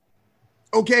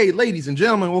Okay, ladies and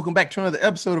gentlemen, welcome back to another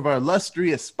episode of our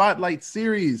illustrious Spotlight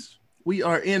series. We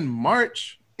are in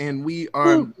March and we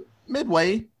are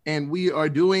midway and we are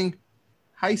doing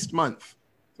Heist Month.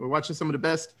 So we're watching some of the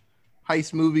best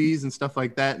heist movies and stuff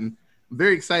like that. And I'm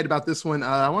very excited about this one.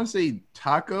 I want to say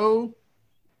Taco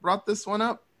brought this one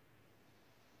up.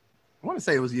 I want to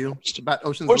say it was you about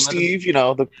Ocean's Or 11. Steve,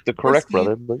 the correct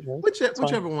brother. But,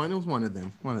 whichever one. It was one of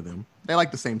them. They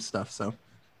like the same stuff, so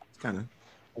it's kind of.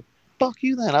 Fuck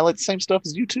you then. I like the same stuff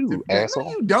as you too, asshole.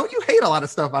 No, you don't. You hate a lot of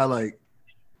stuff I like.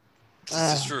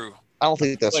 This is true. I don't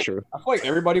think that's true. I feel like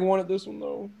everybody wanted this one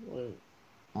though.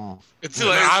 It's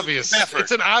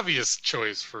an obvious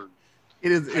choice for.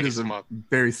 It is a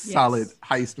very solid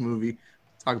heist movie.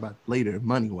 Talk about later,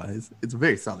 money wise. It's a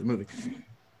very solid movie.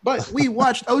 But we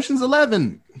watched Ocean's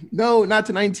 11. No, not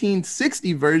the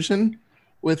 1960 version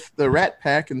with the Rat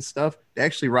Pack and stuff. They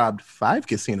actually robbed 5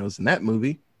 casinos in that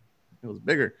movie. It was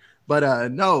bigger.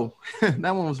 But no,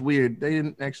 that one was weird. They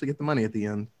didn't actually get the money at the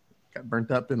end. Got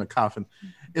burnt up in a coffin.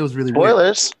 It was really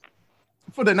Spoilers.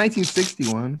 Weird. For the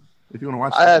 1960 one, if you want to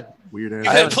watch that weird ass.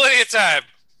 You had plenty of time.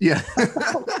 Yeah.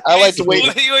 I like to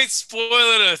wait. You ain't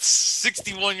spoiling a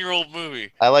 61-year-old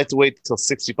movie. I like to wait until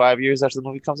 65 years after the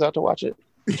movie comes out to watch it.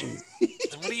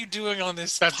 What are you doing on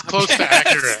this? That's close to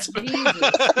accurate.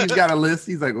 He's got a list.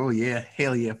 He's like, oh yeah,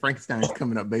 hell yeah, Frankenstein's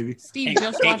coming up, baby. Steve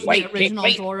just watched the original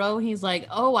Zorro. He's like,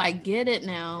 oh, I get it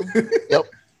now. Yep.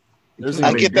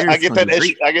 I get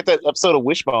that episode of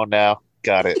Wishbone now.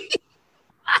 Got it.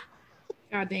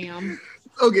 Goddamn.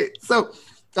 Okay, so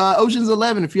Ocean's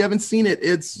 11. If you haven't seen it,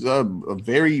 it's a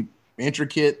very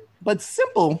intricate but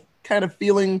simple kind of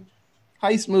feeling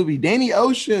heist movie. Danny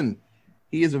Ocean.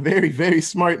 He is a very, very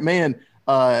smart man.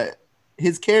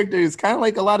 His character is kind of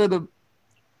like a lot of the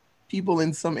people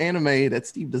in some anime that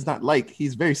Steve does not like.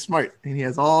 He's very smart, and he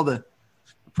has all the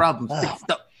problems fixed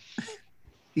up.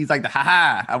 He's like,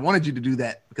 I wanted you to do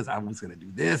that because I was going to do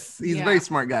this. He's a very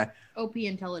smart guy. OP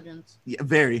intelligence. Yeah,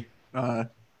 very. And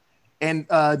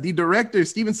the director,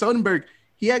 Steven Soderbergh,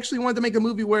 he actually wanted to make a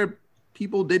movie where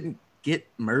people didn't get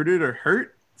murdered or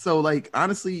hurt. So, like,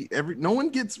 honestly, no one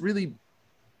gets really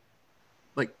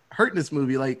hurt in this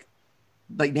movie. Like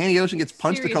Danny Ocean gets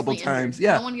punched seriously a couple injured. times.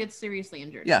 Yeah. No one gets seriously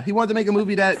injured. Yeah. He wanted to make a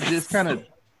movie that just kind of,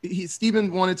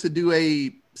 Steven wanted to do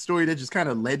a story that just kind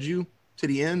of led you to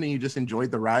the end and you just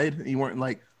enjoyed the ride. And you weren't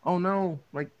like, oh no,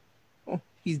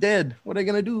 he's dead. What are they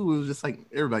going to do? It was just like,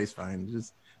 everybody's fine. We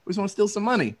just want to steal some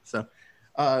money. So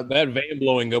that van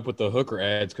blowing up with the hooker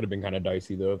ads could have been kind of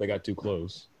dicey though if they got too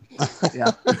close.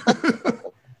 Yeah.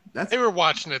 They were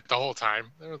watching it the whole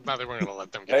time. They weren't going to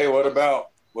let them get Hey, what about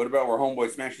where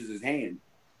Homeboy smashes his hand?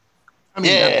 I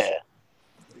mean, that's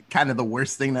kind of the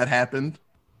worst thing that happened.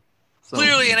 So,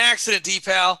 clearly an accident,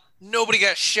 D-Pal. Nobody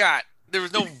got shot. There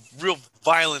was no real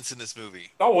violence in this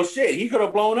movie. Oh, well, shit. He could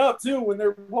have blown up, too, when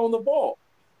they're blowing the ball.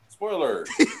 Spoiler.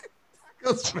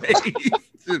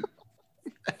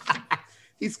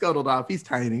 He scuttled off. He's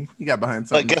tiny. He got behind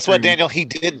something. But guess what, Daniel? He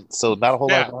didn't. So not a whole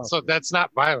lot. Yeah, so that's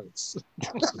not violence.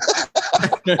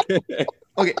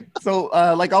 Okay, so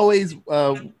like always,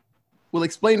 we'll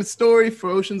explain the story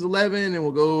for Ocean's 11, and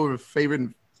we'll go over favorite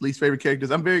and least favorite characters.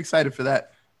 I'm very excited for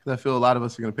that because I feel a lot of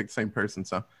us are going to pick the same person.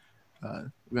 So we're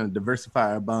going to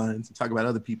diversify our bonds and talk about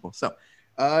other people. So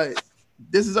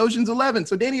this is Ocean's 11.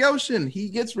 So Danny Ocean, he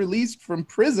gets released from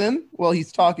prison. Well,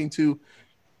 he's talking to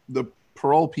the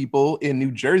parole people in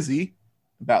New Jersey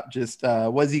about just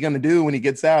what's he going to do when he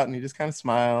gets out, and he just kind of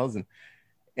smiles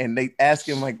and they ask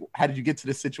him, like, how did you get to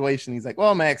this situation? He's like,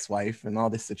 well, my ex-wife and all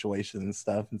this situation and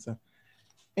stuff.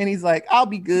 And he's like, I'll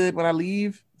be good when I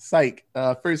leave. Psych.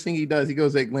 First thing he does, he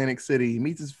goes to Atlantic City. He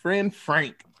meets his friend,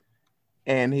 Frank.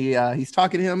 And he's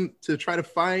talking to him to try to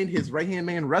find his right-hand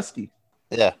man, Rusty.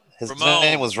 Yeah. His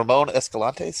name was Ramon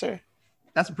Escalante, sir.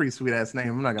 That's a pretty sweet-ass name.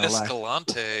 I'm not going to lie.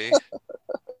 Escalante.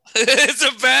 It's a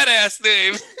badass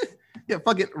name. Yeah,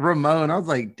 fucking Ramon. I was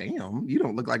like, damn, you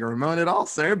don't look like a Ramon at all,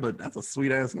 sir, but that's a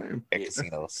sweet ass name.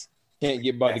 Casinos. Can't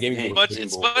get by the game.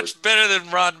 It's much better than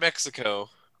Ron Mexico.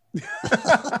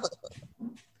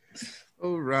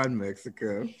 Oh, Ron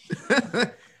Mexico.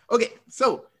 Okay,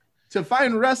 so to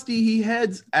find Rusty, he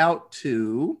heads out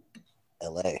to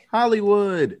LA,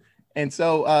 Hollywood. And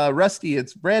so Rusty,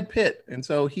 it's Brad Pitt. And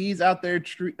so he's out there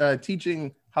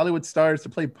teaching Hollywood stars to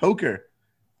play poker.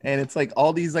 And it's like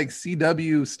all these like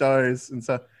CW stars. And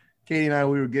so Katie and I,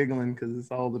 we were giggling because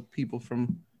it's all the people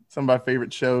from some of our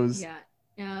favorite shows.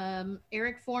 Yeah.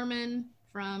 Eric Foreman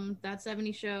from That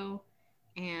 70 Show.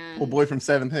 And old boy from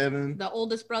Seventh Heaven. The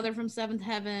oldest brother from Seventh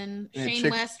Heaven. And Shane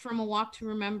West from A Walk to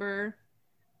Remember.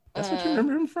 That's what you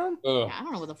remember him from? Yeah, I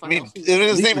don't know what the fuck. I mean, else isn't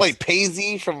his name like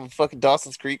Paisley from fucking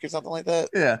Dawson's Creek or something like that?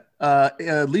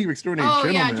 Yeah. League of Extraordinary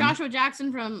Gentlemen. Yeah, Joshua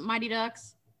Jackson from Mighty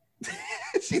Ducks.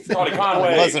 Charlie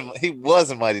Conway. He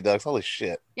was in Mighty Ducks. Holy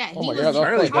shit. Yeah, he Oh my was God,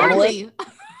 Charlie.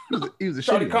 He was a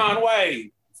Charlie shitty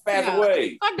Conway. Spaz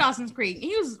away. Fuck Dawson's Creek.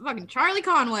 He was fucking Charlie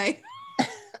Conway.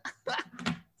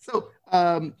 So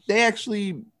they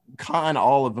actually con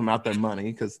all of them out their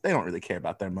money because they don't really care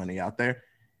about their money out there.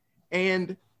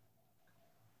 And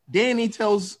Danny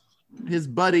tells his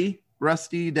buddy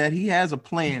Rusty that he has a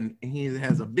plan and he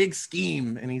has a big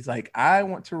scheme. And he's like, I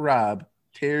want to rob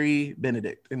Terry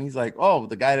Benedict. And he's like, oh,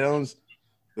 the guy that owns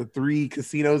the 3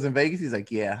 casinos in Vegas. He's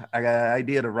like, yeah, I got an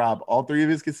idea to rob all 3 of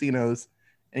his casinos.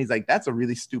 And he's like, that's a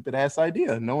really stupid ass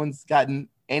idea. No one's gotten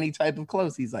any type of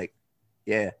close. He's like,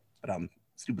 yeah, but I'm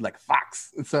stupid like a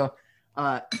fox. And so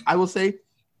I will say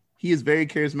he is very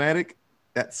charismatic.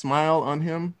 That smile on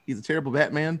him, he's a terrible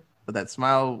Batman, but that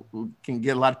smile can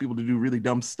get a lot of people to do really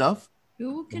dumb stuff.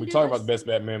 Who can We do talk this? about the best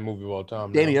Batman movie of all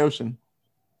time. Danny now. Ocean.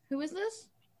 Who is this?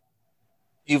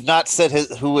 You've not said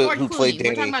who George played Clooney. Danny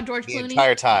We're talking about George the Clooney?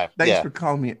 entire time. Thanks Yeah. for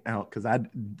calling me out because I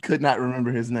could not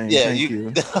remember his name. Yeah, Thank you.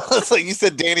 It's like you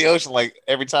said Danny Ocean like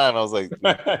every time. I was like, 'Cause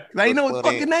I didn't know his Clooney.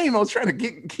 fucking name. I was trying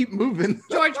to keep moving.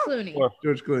 George Clooney.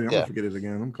 George Clooney. I'm Yeah. gonna forget it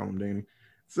again. I'm calling him Danny.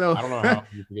 So I don't know how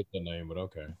you forget the name, but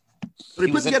okay. they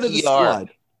He put was in together the ER.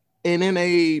 squad, and in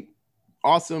a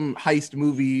awesome heist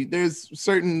movie, there's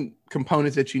certain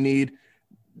components that you need.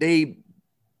 They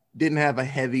didn't have a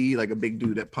heavy, like a big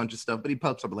dude that punches stuff, but he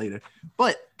pops up later.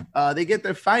 But they get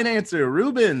their financer,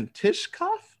 Ruben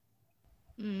Tishkoff.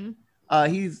 Mm.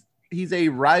 He's a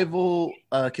rival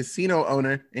casino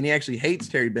owner, and he actually hates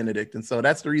Terry Benedict, and so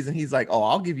that's the reason he's like, "Oh,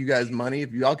 I'll give you guys money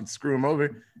if you all can screw him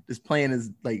over. This plan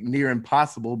is like near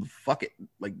impossible, but fuck it,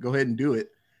 like go ahead and do it."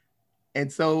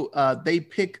 And so they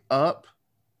pick up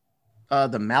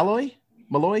the Malloy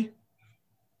Malloy.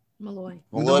 Malloy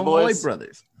Malloy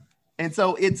brothers, and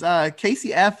so it's Casey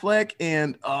Affleck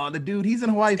and the dude. He's in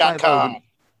Hawaii Scott Five-O. Conn.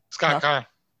 Scott Conn.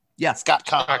 Yeah, Scott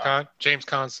Conn. Scott Conn. James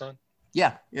Caan's son.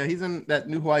 yeah, he's in that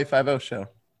new Hawaii Five-O show.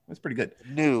 That's pretty good.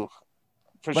 New.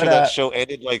 Pretty But, sure that show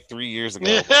ended like 3 years ago.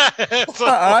 Yeah. Uh-uh,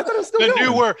 I thought it was still The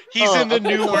going. newer. He's in the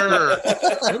okay. newer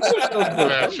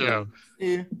that show.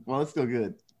 Yeah, well, it's still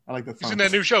good. I like that He's song. in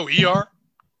that new show, ER.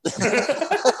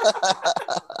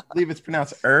 I believe it's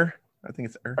pronounced I think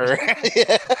it's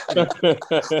Yeah.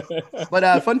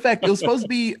 But fun fact, it was supposed to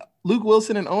be Luke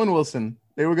Wilson and Owen Wilson.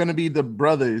 They were going to be the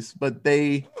brothers, but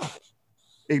it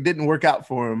didn't work out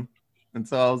for them. And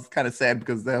so I was kind of sad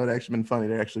because that would have actually been funny.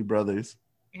 They're actually brothers.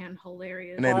 And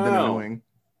hilarious. And they'd have been Wow. annoying.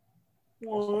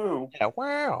 Wow. Yeah,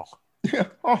 wow.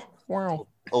 Oh, wow.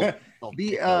 Oh,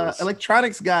 The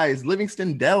electronics guys,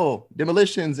 Livingston Dell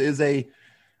Demolitions is a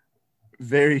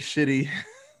very shitty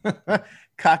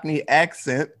Cockney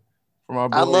accent from our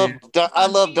boy. I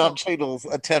love Don Cheadle's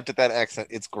attempt at that accent.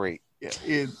 It's great.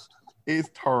 It's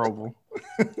terrible.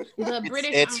 The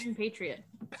British it's- Iron Patriot.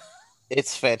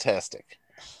 It's fantastic.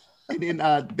 And then their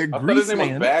I thought grease his name was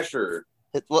man, Basher.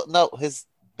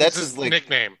 That's his his like,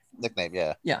 nickname. nickname.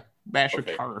 Yeah. Basher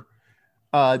Okay. Carr.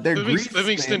 Their grease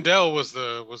Livingston man, Dell was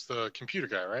the computer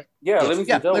guy, right? Yeah, Yes.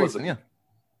 Livingston Dell was Livingston, yeah.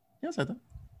 Yes, I thought.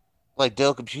 Like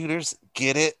Dell Computers.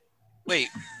 Get it? Wait,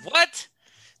 what?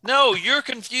 No, you're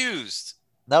confused.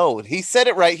 No, he said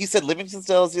it right. He said Livingston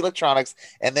Dell's Electronics,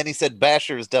 and then he said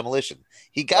Basher's Demolition.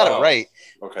 He got it right.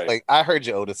 Okay. Like, I heard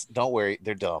you, Otis. Don't worry,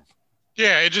 they're dumb.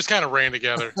 Yeah, it just kind of ran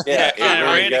together. yeah, it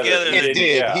ran together. It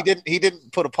did. Yeah. He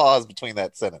didn't put a pause between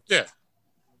that sentence. Yeah.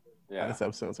 Yeah. This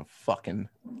episode's a fucking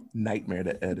nightmare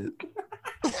to edit.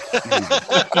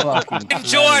 Fucking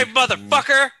Enjoy, Christ,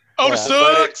 motherfucker. Oh, Yeah.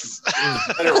 sucks.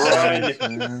 Let it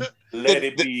run. man. Let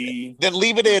it be. Then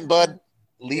leave it in, bud.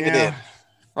 Leave it in. Hey,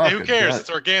 who Fucking cares? gut. It's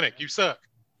organic. You suck.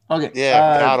 Okay.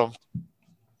 Yeah, got him.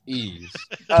 Ease.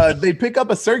 They pick up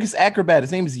a circus acrobat.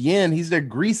 His name is Yin. He's their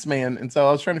grease man. And so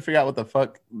I was trying to figure out what the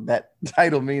fuck that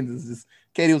title means. Is just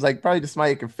Katie was like, probably just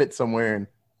somebody can fit somewhere and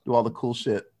do all the cool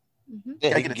shit. Mhm. Yeah,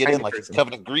 Gotta he get can a get in tiny like person. he's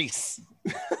covered in grease.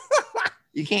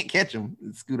 You can't catch him.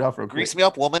 Scoot off real quick. Grease me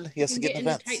up, woman. He has to You get in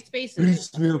into the vents. tight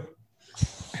spaces.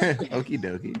 Okie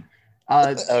dokie.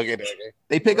 Okay.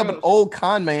 They pick up an old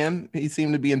con man. He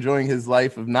seemed to be enjoying his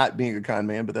life of not being a con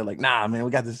man, but they're like, nah, man,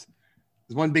 we got this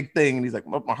one big thing. And he's like,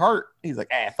 my heart. He's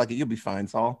like, fuck it, you'll be fine,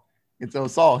 Saul. And so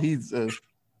Saul, he's a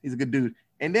good dude.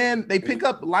 And then they pick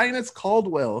up Linus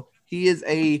Caldwell. He is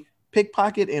a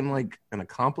pickpocket and like an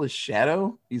accomplished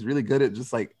shadow. He's really good at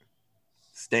just like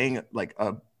staying like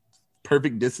a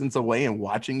perfect distance away and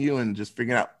watching you and just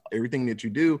figuring out everything that you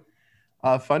do.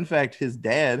 Fun fact, his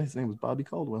dad, his name was Bobby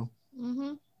Caldwell.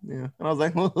 Mm-hmm. Yeah, and I was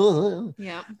like,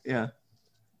 yeah.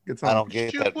 Good song. I don't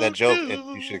get that joke.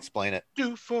 You should explain it.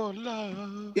 Do for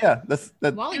love. Yeah, that's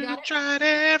Wally You got it. tried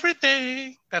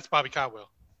everything. That's Bobby Caldwell.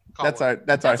 That's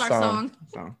our song.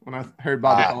 So when I heard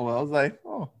Bobby Caldwell, I was like,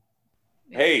 oh.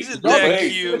 Hey, Isn't that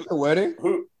cute? The wedding.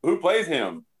 Who plays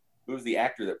him? Who's the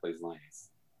actor that plays Linus?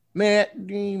 Matt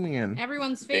Damon.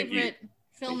 Everyone's Thank you. favorite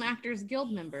Film Actors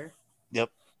Guild member. Yep.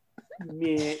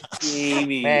 Matt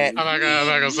Damon. Matt. I'm not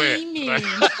gonna say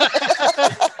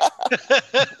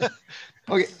it.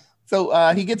 Okay,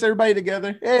 so he gets everybody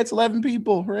together. Hey, it's 11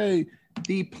 people. Hooray.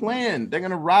 The plan, they're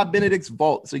going to rob Benedict's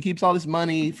vault. So he keeps all this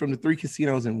money from the 3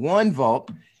 casinos in one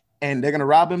vault, and they're going to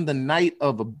rob him the night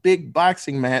of a big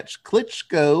boxing match.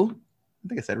 Klitschko, I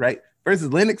think I said right,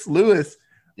 versus Lennox Lewis.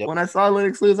 Yep. When I saw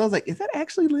Lennox Lewis, I was like, is that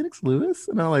actually Lennox Lewis?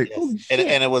 And I'm like, yes. Holy shit.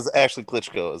 And it was actually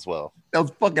Klitschko as well. That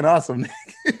was fucking awesome.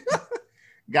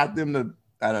 Got them to,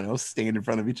 I don't know, stand in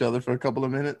front of each other for a couple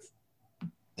of minutes.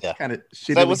 Yeah. Kind of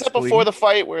shit. Was that before the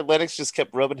fight where Lennox just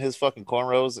kept rubbing his fucking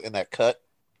cornrows in that cut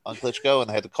on Klitschko and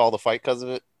they had to call the fight because of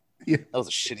it? Yeah. That was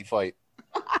a shitty fight.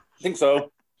 I think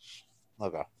so.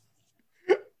 Okay.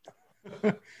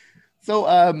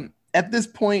 So at this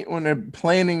point, when they're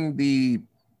planning the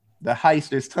heist,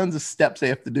 there's tons of steps they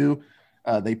have to do.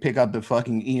 They pick up the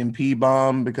fucking EMP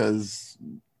bomb because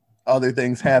other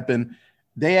things happen.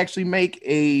 They actually make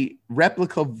a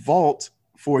replica vault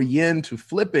for Yin to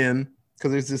flip in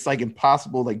because there's this like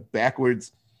impossible like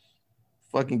backwards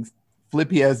fucking flip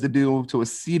he has to do to a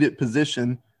seated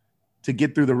position to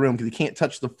get through the room because he can't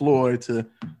touch the floor to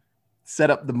set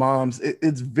up the bombs.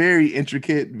 It's very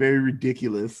intricate, very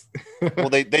ridiculous. Well,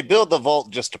 they build the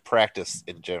vault just to practice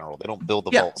in general. They don't build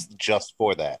the vaults just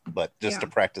for that, but just to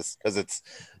practice because it's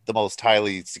the most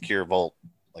highly secure vault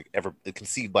like ever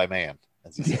conceived by man,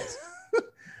 as he says.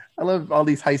 I love all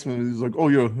these heist movies. Like, oh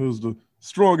yeah, it was the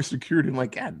strongest security. I'm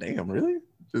like, God damn, really?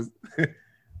 Just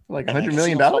like $100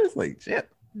 million? Like, shit.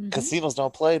 Casinos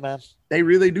don't play, man. They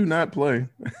really do not play.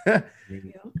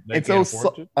 And so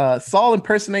Saul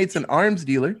impersonates an arms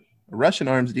dealer, a Russian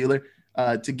arms dealer,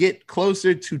 to get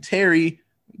closer to Terry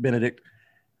Benedict.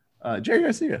 Jerry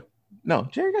Garcia. No,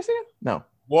 Jerry Garcia? No.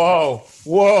 Whoa.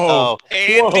 Oh,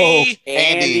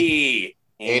 Andy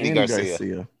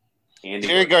Garcia.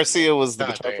 Jerry Garcia was the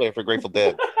guitar player for Grateful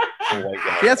Dead.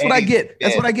 That's what I get.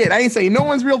 That's what I get. I ain't saying no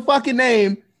one's real fucking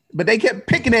name, but they kept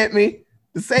picking at me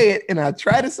to say it, and I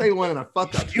tried to say one, and I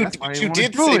fucked up. You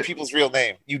did say people's real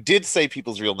name. You did say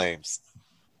people's real names.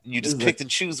 You just picked and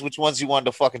choose which ones you wanted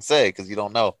to fucking say because you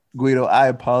don't know. Guido, I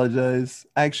apologize.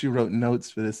 I actually wrote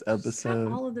notes for this episode.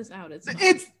 Cut all of this out.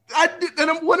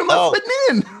 What am I putting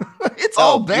in? It's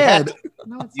all bad.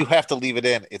 You have to leave it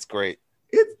in. It's great.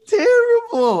 It's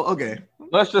terrible. Okay.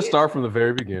 Let's just start from the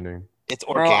very beginning. It's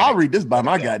organic. Bro, I'll read this by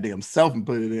my goddamn self and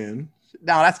put it in.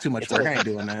 No, that's too much work. I ain't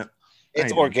doing that.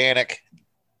 It's organic.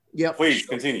 Yep. Please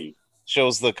continue.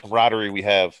 Shows the camaraderie we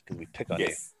have because we pick on you.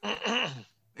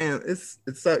 And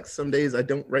it sucks. Some days I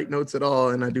don't write notes at all,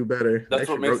 and I do better. That's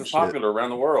what makes us popular around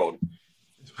the world.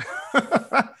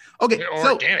 Okay,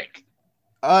 so organic.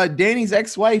 Danny's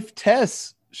ex-wife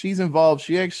Tess, she's involved.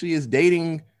 She actually is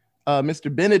dating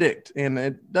Mr. Benedict, and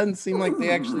it doesn't seem like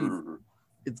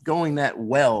it's going that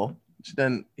well.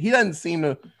 He doesn't seem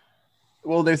to.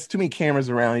 Well, there's too many cameras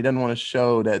around. He doesn't want to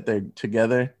show that they're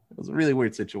together. It was a really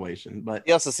weird situation, but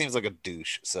he also seems like a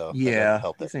douche. So yeah,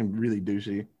 he seemed really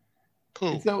douchey.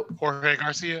 Who? So, Jorge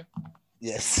Garcia.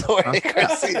 Yes, Jorge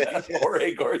Garcia.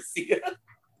 Jorge Garcia.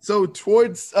 So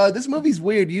towards this movie's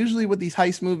weird. Usually with these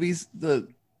heist movies, the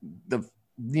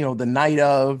night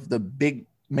of the big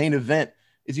main event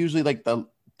is usually like the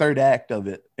third act of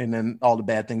it, and then all the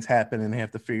bad things happen, and they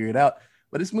have to figure it out.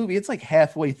 But this movie, it's like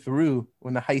halfway through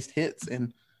when the heist hits,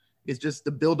 and it's just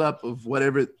the buildup of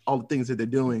whatever, all the things that they're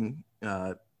doing.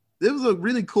 It was a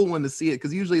really cool one to see it,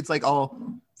 because usually it's like all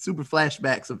super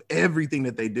flashbacks of everything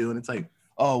that they do. And it's like,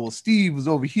 oh, well, Steve was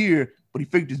over here, but he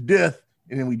faked his death,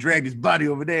 and then we dragged his body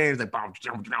over there. It's like,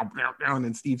 and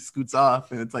then Steve scoots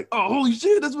off, and it's like, oh, holy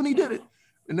shit, that's when he did it.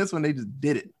 And this one, they just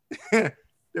did it.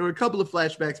 There were a couple of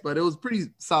flashbacks, but it was pretty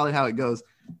solid how it goes.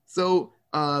 So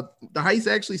the heist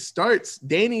actually starts.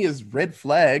 Danny is red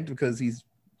flagged because he's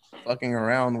fucking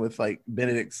around with like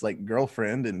Benedict's like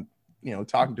girlfriend and,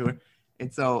 talking to her.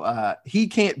 And so he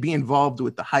can't be involved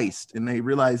with the heist. And they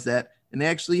realize that, and they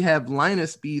actually have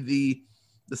Linus be the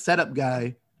setup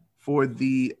guy for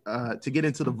to get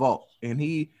into the vault. And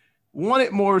he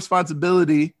wanted more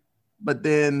responsibility, but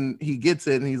then he gets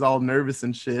it and he's all nervous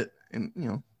and shit.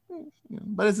 And,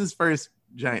 but it's his first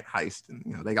giant heist,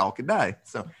 and they all could die.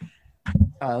 So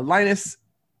Linus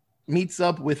meets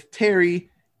up with Terry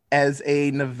as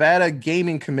a Nevada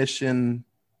Gaming Commission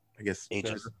I guess,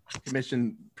 Agent.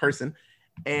 commission person,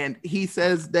 and he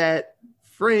says that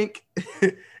Frank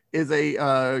is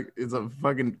a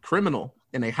fucking criminal,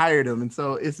 and they hired him. And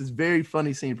so it's this very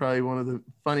funny scene, probably one of the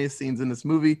funniest scenes in this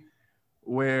movie,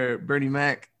 where Bernie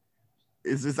Mac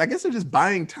is just, I guess they're just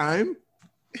buying time.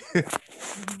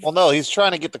 Well, no, he's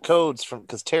trying to get the codes from,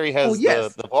 because Terry has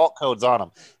the vault codes on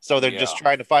him. So they're just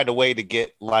trying to find a way to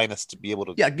get Linus to be able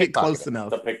to get close enough.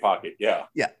 The pickpocket, yeah.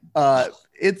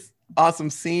 It's awesome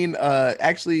scene.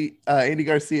 Actually, Andy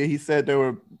Garcia, he said there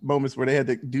were moments where they had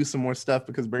to do some more stuff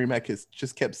because Bernie Mac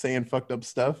just kept saying fucked up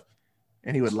stuff,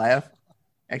 and he would laugh.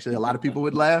 Actually, a lot of people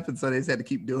would laugh, and so they just had to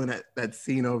keep doing that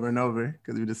scene over and over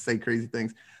because he would just say crazy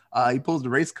things. He pulls the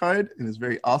race card, and it's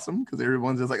very awesome because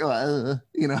everyone's just like,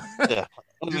 Yeah.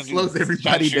 It just slows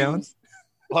everybody down.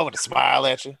 I want to smile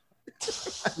at you. Might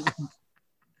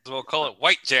as well call it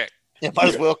White Jack. Yeah, might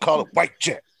as well call it White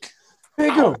Jack.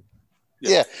 Bingo.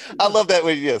 Yeah, I love that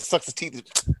when sucks his teeth.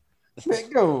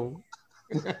 Bingo.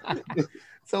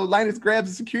 So Linus grabs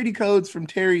the security codes from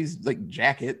Terry's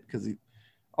jacket because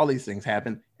all these things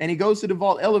happen, and he goes to the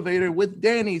vault elevator with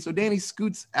Danny. So Danny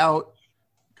scoots out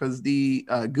because the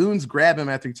goons grab him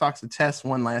after he talks to Tess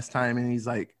one last time, and he's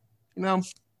like,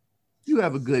 you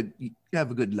have a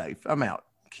good life. I'm out.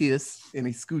 Kiss, and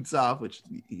he scoots off, which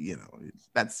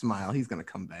that smile, he's gonna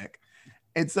come back.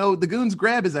 And so the goons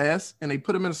grab his ass and they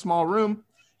put him in a small room,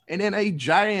 and then a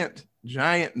giant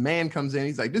man comes in.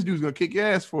 He's like, this dude's gonna kick your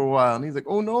ass for a while, and he's like,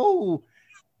 oh no.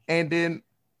 And then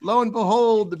lo and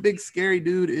behold, the big scary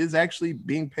dude is actually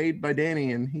being paid by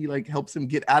Danny, and he helps him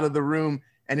get out of the room,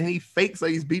 and then he fakes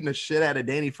like he's beating the shit out of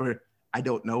Danny for, I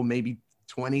don't know, maybe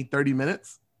 20-30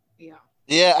 minutes.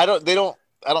 Yeah, I don't know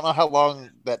how long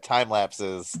that time lapse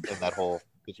is in that whole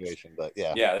situation, but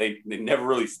yeah. Yeah, they never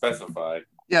really specified.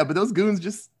 Yeah, but those goons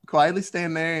just quietly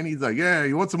stand there, and he's like, yeah,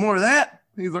 you want some more of that?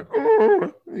 He's like,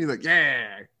 oh. He's like,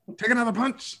 yeah, take another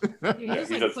punch. You're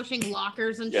just pushing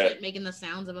lockers and shit, making the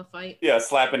sounds of a fight. Yeah,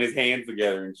 slapping his hands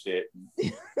together and shit.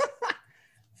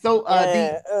 So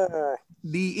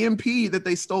the MP that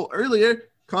they stole earlier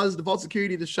caused the vault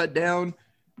security to shut down.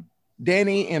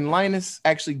 Danny and Linus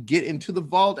actually get into the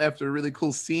vault after a really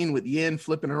cool scene with Yen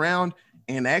flipping around,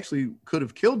 and actually could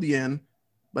have killed Yen,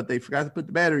 but they forgot to put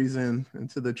the batteries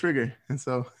into the trigger. And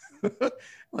so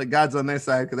God's on their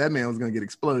side because that man was going to get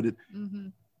exploded. Mm-hmm.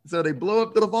 So they blow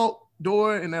up to the vault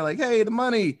door and they're like, hey, the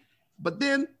money. But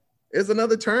then there's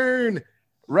another turn.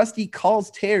 Rusty calls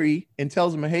Terry and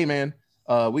tells him, hey, man,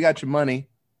 we got your money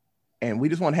and we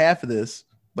just want half of this.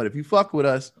 But if you fuck with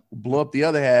us, we'll blow up the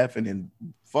other half and then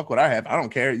fuck what I have. I don't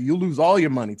care. You lose all your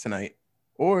money tonight,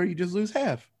 or you just lose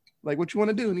half. Like, what you want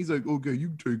to do? And he's like, okay, you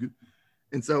can take it.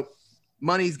 And so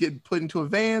money's getting put into a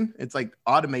van. It's like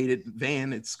automated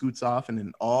van. It scoots off, and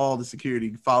then all the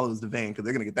security follows the van because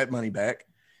they're gonna get that money back.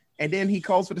 And then he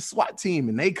calls for the SWAT team,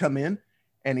 and they come in,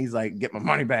 and he's like, get my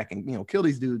money back and kill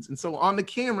these dudes. And so on the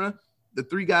camera, the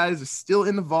three guys are still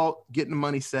in the vault getting the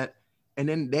money set, and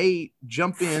then they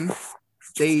jump in.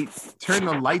 They turn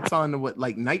the lights on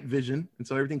to night vision, and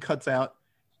so everything cuts out.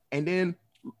 And then,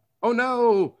 oh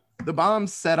no, the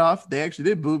bombs set off. They actually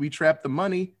did booby trap the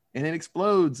money, and it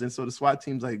explodes. And so the SWAT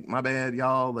team's like, my bad,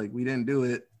 y'all. We didn't do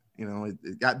it.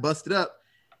 It got busted up.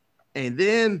 And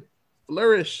then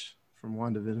Flourish from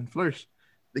WandaVision, Flourish,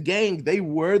 the gang, they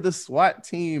were the SWAT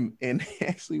team, and they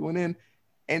actually went in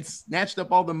and snatched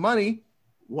up all the money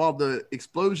while the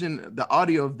explosion, the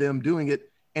audio of them doing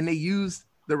it, and they used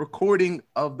the recording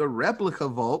of the replica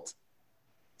vault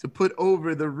to put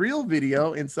over the real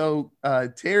video. And so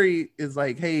Terry is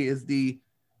like, hey, is the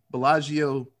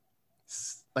Bellagio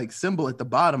symbol at the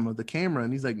bottom of the camera?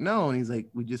 And he's like, no. And he's like,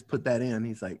 we just put that in.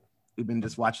 He's like, we've been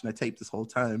just watching the tape this whole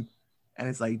time. And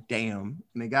it's like, damn.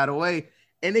 And they got away,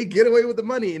 and they get away with the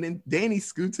money. And then Danny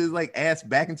scoots his ass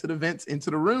back into the vents into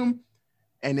the room.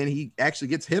 And then he actually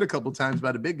gets hit a couple times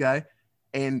by the big guy.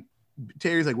 And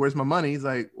Terry's like, where's my money? He's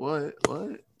like, what?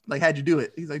 How'd you do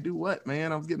it? He's like, do what,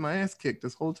 man? I was getting my ass kicked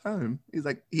this whole time. He's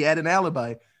like, he had an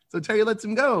alibi. So Terry lets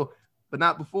him go, but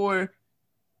not before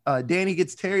Danny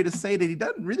gets Terry to say that he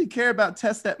doesn't really care about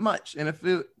Tess that much. And if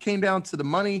it came down to the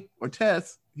money or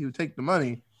Tess, he would take the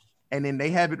money. And then they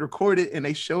have it recorded and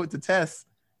they show it to Tess.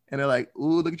 And they're like,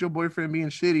 ooh, look at your boyfriend being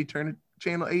shitty. Turn to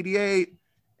channel 88.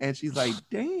 And she's like,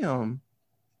 damn,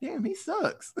 he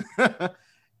sucks.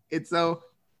 And so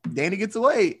Danny gets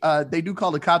away. They do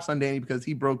call the cops on Danny because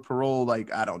he broke parole,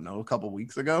 I don't know, a couple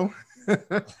weeks ago.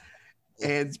 And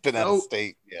it's been out of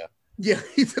state. Yeah,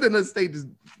 he's in a state just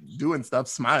doing stuff,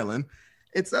 smiling.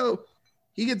 And so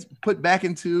he gets put back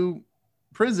into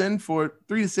prison for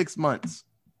 3 to 6 months.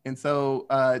 And so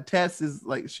Tess is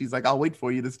like, she's like, I'll wait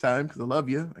for you this time because I love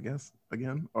you, I guess,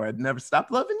 again, or I'd never stop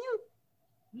loving you.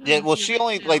 Yeah, well, she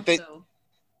only like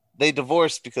they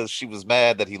divorced because she was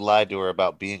mad that he lied to her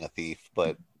about being a thief,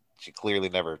 but she clearly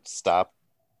never stopped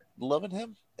loving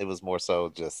him. It was more so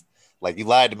just like, you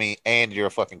lied to me and you're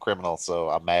a fucking criminal, so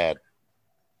I'm mad.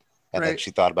 And then she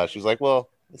thought about it. She was like, well,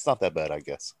 it's not that bad, I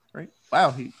guess. Right.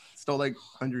 Wow, he stole like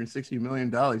 $160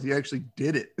 million. He actually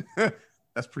did it.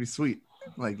 That's pretty sweet.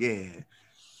 Like, yeah.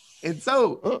 And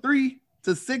so 3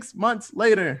 to 6 months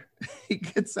later, he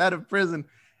gets out of prison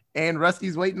and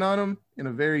Rusty's waiting on him in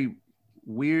a very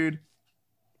weird.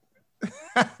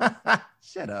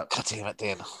 Shut up. God damn it,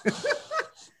 Dan.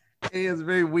 He has a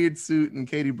very weird suit, and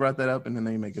Katie brought that up, and then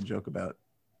they make a joke about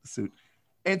the suit.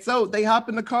 And so they hop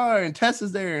in the car, and Tess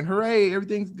is there, and hooray,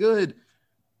 everything's good.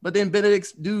 But then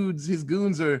Benedict's dudes, his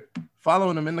goons, are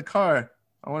following him in the car.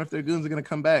 I wonder if their goons are going to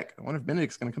come back. I wonder if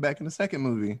Benedict's going to come back in the second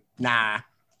movie. Nah,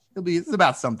 it's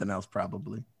about something else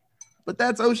probably. But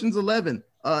that's Ocean's 11.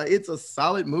 It's a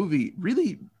solid movie.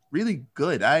 Really, really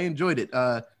good. I enjoyed it.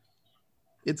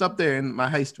 It's up there in my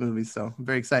heist movies, so I'm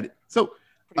very excited. So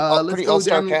pretty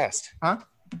all-star cast. Huh?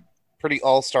 Pretty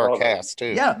all-star cast,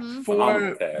 too. Yeah,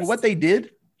 for what they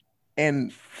did.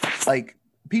 And like,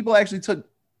 people actually took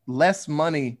less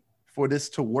money for this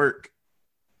to work.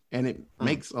 And it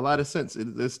makes a lot of sense.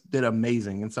 This did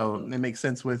amazing. And so it makes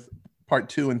sense with part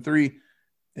 2 and 3.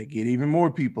 They get even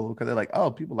more people because they're like,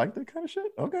 oh, people like that kind of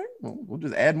shit? Okay, well, we'll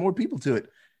just add more people to it.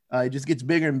 It just gets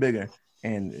bigger and bigger.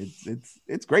 And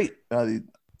it's great. Like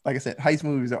I said, heist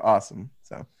movies are awesome.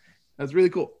 So that's really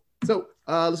cool. So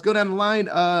let's go down the line.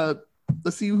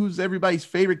 Let's see who's everybody's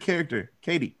favorite character.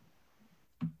 Katie.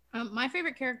 My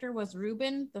favorite character was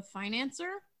Ruben, the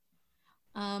financer.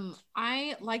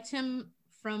 I liked him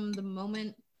from the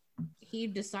moment he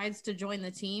decides to join the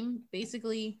team.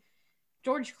 Basically,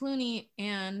 George Clooney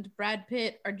and Brad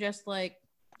Pitt are just like,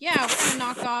 yeah, we're gonna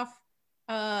knock off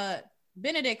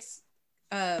Benedict's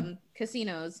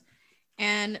casinos.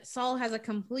 And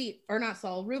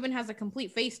Ruben has a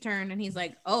complete face turn, and he's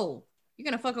like, oh, you're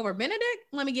gonna fuck over Benedict?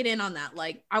 Let me get in on that.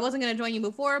 Like, I wasn't gonna join you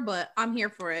before, but I'm here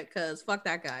for it because fuck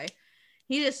that guy.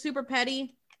 He is super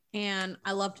petty, and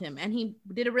I loved him. And he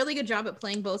did a really good job at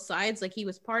playing both sides. Like, he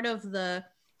was part of the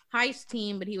heist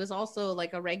team, but he was also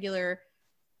like a regular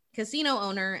casino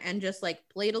owner and just like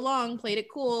played along, played it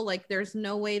cool. Like, there's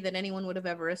no way that anyone would have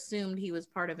ever assumed he was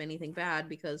part of anything bad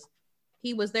because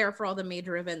he was there for all the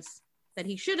major events that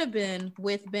he should have been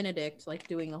with Benedict, like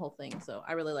doing the whole thing. So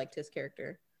I really liked his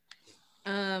character.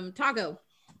 Taco.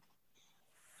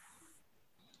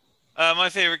 My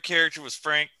favorite character was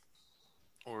Frank,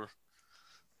 or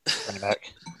Bernie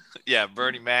Mac. Yeah,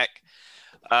 Bernie Mac.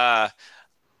 I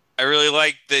really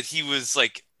liked that he was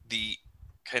like the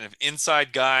kind of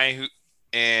inside guy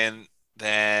and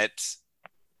that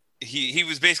he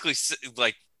was basically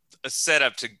like a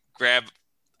setup to grab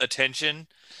attention,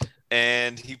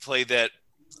 and he played that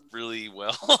really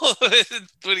well.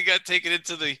 When he got taken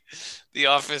into the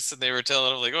office and they were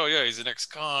telling him like, oh yeah, he's an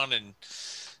ex-con and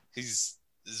his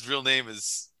real name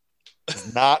is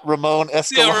not Ramon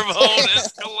Escalante. Yeah, Ramon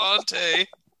Escalante.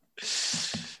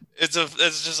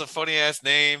 It's just a funny ass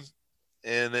name.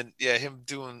 And then him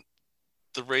doing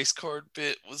the race card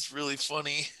bit was really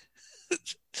funny.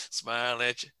 Smiling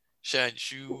at you, shine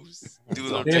shoes, do a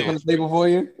little dance on the table for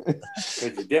you.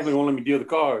 You definitely won't let me deal the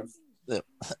cards. Yeah.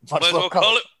 Might as well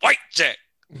call it White Jack.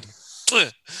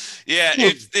 Yeah,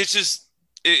 it's just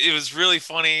it was really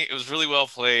funny. It was really well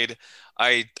played.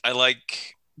 I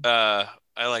like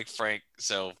Frank,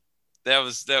 so that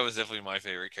was definitely my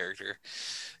favorite character.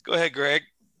 Go ahead, Greg.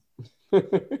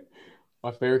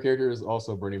 My favorite character is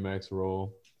also Bernie Mac's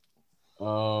role.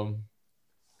 The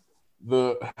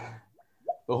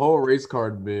whole race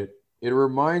card bit, it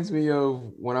reminds me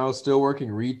of when I was still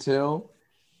working retail,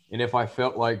 and if I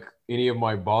felt like any of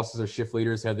my bosses or shift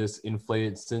leaders had this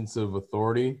inflated sense of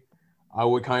authority, I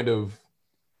would kind of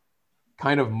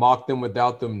mock them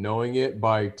without them knowing it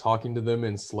by talking to them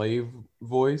in slave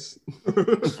voice.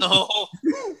 No.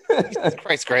 Jesus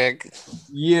Christ, Greg.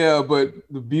 Yeah, but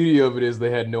the beauty of it is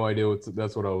they had no idea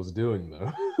that's what I was doing,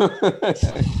 though.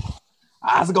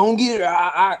 I was gonna get it.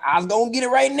 I was gonna get it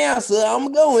right now, so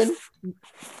I'm going.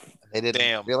 They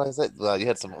didn't realize that. Well, you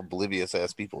had some oblivious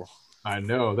ass people. I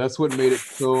know. That's what made it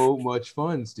so much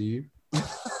fun, Steve.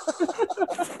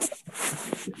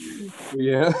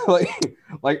 Yeah,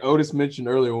 like Otis mentioned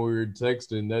earlier when we were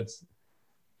texting, that's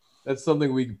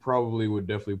something we probably would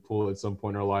definitely pull at some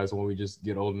point in our lives when we just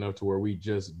get old enough to where we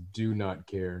just do not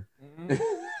care.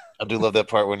 I do love that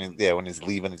part when he's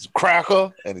leaving, he's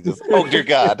cracker, and he just, oh dear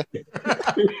God.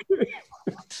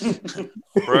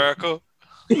 Cracker.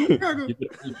 You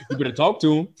better talk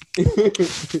to him.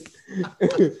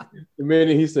 The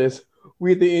minute he says,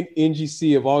 we at the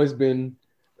NGC have always been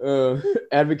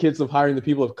advocates of hiring the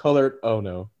people of color. Oh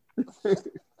no.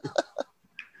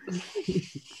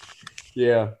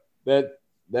 Yeah,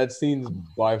 that scene's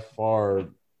by far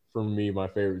for me my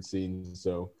favorite scene.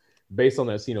 So based on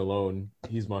that scene alone,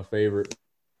 he's my favorite.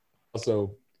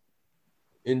 Also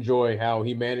enjoy how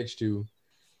he managed to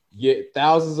get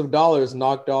thousands of dollars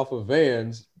knocked off of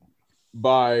vans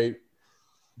by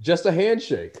just a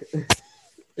handshake.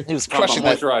 He was crushing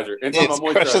that moisturizer. It's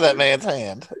crushing that man's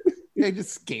hand. Yeah, he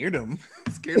just scared him.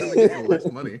 Scared him to get less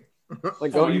money.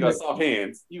 Like, Oh, you got soft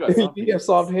hands. You got soft you have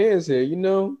soft hands here, you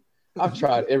know. I've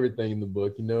tried everything in the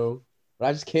book, you know, but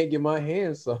I just can't get my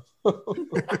hands soft.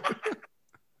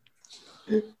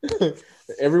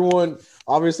 Everyone,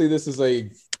 obviously, this is a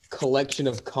collection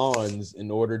of cons in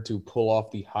order to pull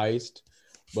off the heist.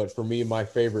 But for me, my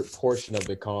favorite portion of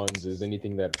the cons is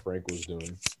anything that Frank was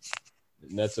doing.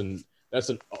 And that's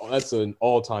an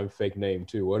all-time fake name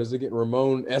too. What is it again?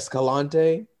 Ramon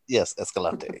Escalante? Yes,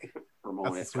 Escalante.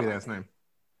 That's a sweet ass name.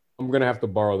 I'm gonna have to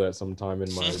borrow that sometime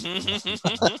in my.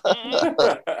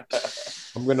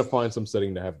 I'm gonna find some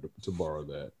setting to have to borrow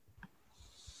that.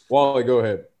 Wally, go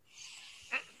ahead.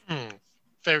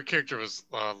 Favorite character was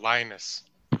Linus.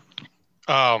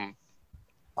 We're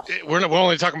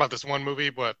only talking about this one movie,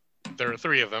 but there are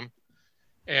three of them,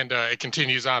 and it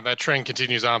continues on. That trend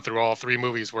continues on through all three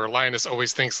movies, where Linus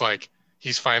always thinks like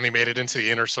he's finally made it into the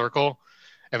inner circle,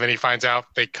 and then he finds out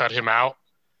they cut him out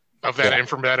of that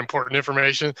that important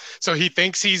information. So he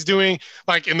thinks he's doing,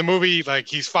 like in the movie, like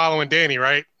he's following Danny,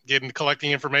 right? Collecting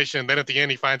information. And then at the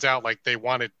end, he finds out like they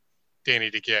wanted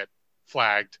Danny to get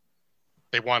flagged.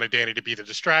 They wanted Danny to be the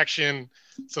distraction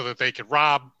so that they could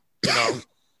rob,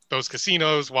 those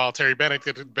casinos, while Terry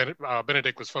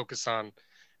Benedict was focused on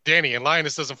Danny. And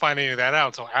Linus doesn't find any of that out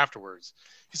until afterwards.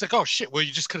 He's like, "Oh shit! Well,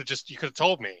 you could have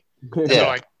told me." And they're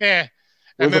like, "Eh."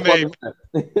 And then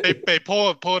they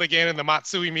pull it again in the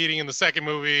Matsui meeting in the second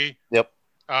movie. Yep.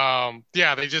 And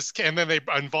then they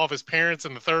involve his parents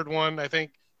in the third one, I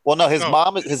think. Well, no, his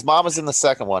mom is in the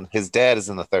second one. His dad is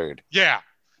in the third. Yeah.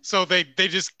 So they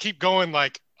just keep going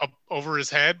like up over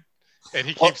his head, and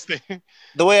he keeps thinking.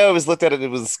 The way I always looked at it, it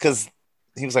was because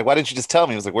he was like, "Why didn't you just tell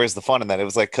me?" He was like, "Where's the fun in that?" It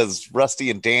was like because Rusty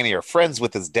and Danny are friends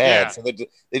with his dad, so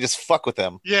they just fuck with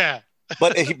him. Yeah.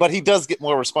 But he does get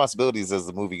more responsibilities as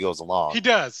the movie goes along. He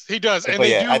does, and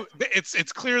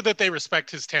it's clear that they respect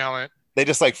his talent. They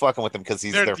just like fucking with him because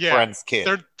he's their friend's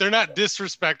kid. They're not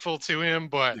disrespectful to him,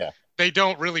 but they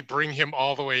don't really bring him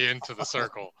all the way into the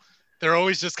circle. They're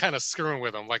always just kind of screwing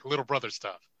with him, like little brother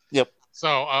stuff. Yep.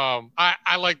 So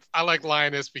I like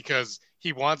Linus because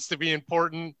he wants to be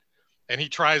important, and he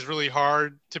tries really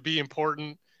hard to be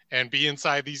important and be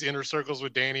inside these inner circles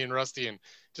with Danny and Rusty, and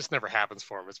just never happens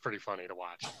for him. It's pretty funny to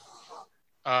watch.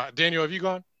 Daniel, have you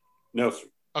gone? No, sir.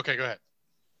 Okay, go ahead.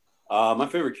 My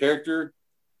favorite character,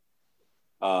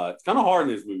 it's kind of hard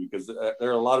in this movie because there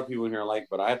are a lot of people in here I like,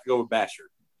 but I have to go with Basher.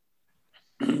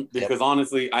 Because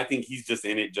honestly, I think he's just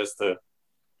in it just to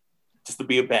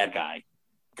be a bad guy.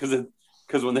 Because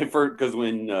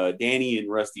when Danny and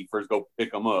Rusty first go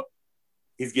pick him up,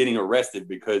 he's getting arrested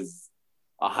because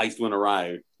a heist went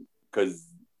awry because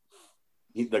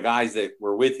the guys that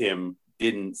were with him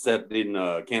didn't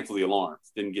cancel the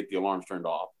alarms, didn't get the alarms turned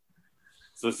off.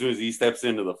 So as soon as he steps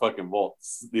into the fucking vault,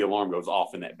 the alarm goes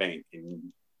off in that bank.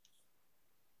 And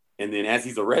then as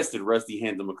he's arrested, Rusty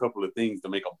hands him a couple of things to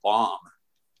make a bomb.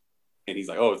 And he's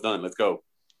like, "Oh, it's done. Let's go."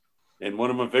 And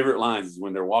one of my favorite lines is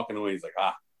when they're walking away, he's like,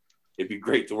 "It'd be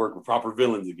great to work with proper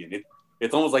villains again."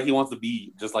 It's almost like he wants to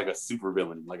be just like a super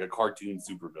villain, like a cartoon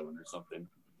super villain or something.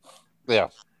 Yeah.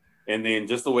 And then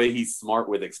just the way he's smart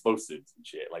with explosives and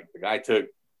shit. Like the guy took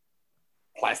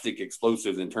plastic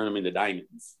explosives and turned them into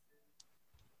diamonds.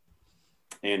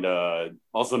 And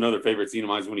also another favorite scene of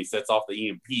mine is when he sets off the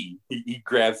EMP. He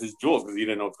grabs his jewels because he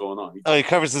didn't know what's going on. He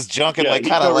covers his junk and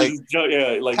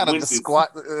squat.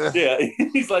 Yeah,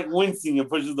 he's like wincing and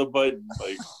pushes the button.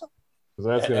 Like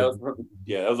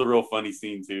that was a real funny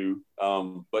scene too.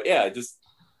 But yeah, just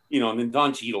and then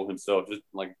Don Cheadle himself, just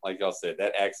like y'all said,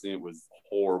 that accident was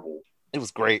horrible. It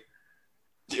was great.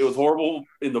 It was horrible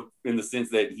in the sense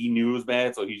that he knew it was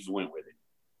bad, so he just went with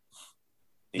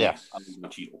it. And I'm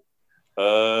Cheadle.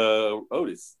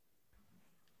 Otis.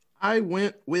 I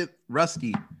went with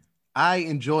Rusty. I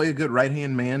enjoy a good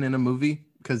right-hand man in a movie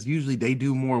because usually they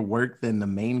do more work than the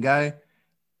main guy.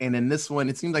 And in this one,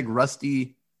 it seems like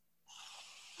Rusty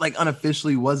like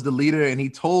unofficially was the leader, and he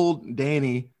told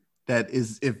Danny that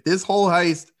if this whole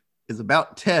heist is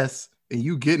about Tess and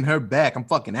you getting her back, I'm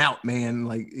fucking out, man.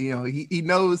 Like, he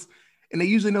knows, and they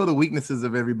usually know the weaknesses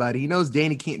of everybody. He knows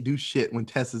Danny can't do shit when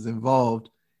Tess is involved.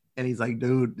 And he's like,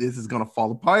 dude, this is going to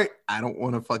fall apart. I don't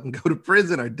want to fucking go to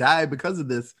prison or die because of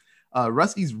this.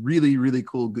 Rusty's really, really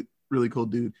cool, really cool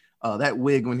dude. That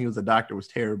wig when he was a doctor was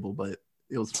terrible, but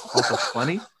it was also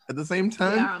funny at the same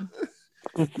time.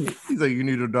 Yeah. He's like, you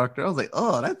need a doctor. I was like,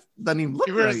 oh, that doesn't even look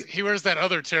right. He wears that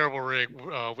other terrible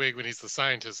wig when he's the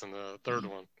scientist in the third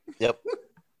one. Yep.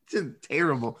 Just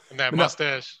terrible. And that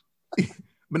mustache.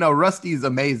 But no, Rusty's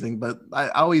amazing. But I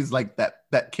always like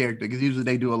that character because usually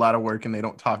they do a lot of work and they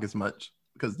don't talk as much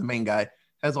because the main guy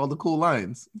has all the cool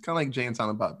lines. Kind of like Jay and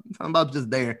Silent Bob. Silent Bob's just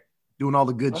there doing all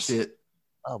the good shit.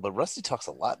 Oh, but Rusty talks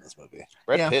a lot in this movie.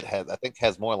 Brad Pitt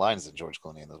has more lines than George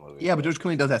Clooney in this movie. Yeah, but George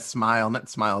Clooney does that smile, and that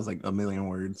smile is like a million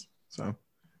words. So,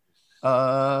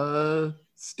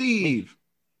 Steve.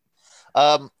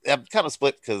 I'm kind of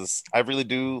split because I really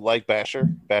do like Basher.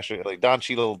 Like Don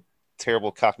Cheadle,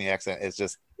 terrible Cockney accent.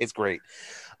 It's great.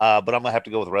 But I'm gonna have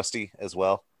to go with Rusty as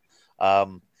well. I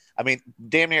mean,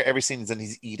 damn near every scene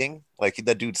he's eating. Like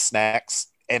that dude snacks,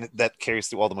 and that carries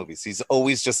through all the movies. He's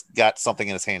always just got something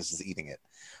in his hands, just eating it.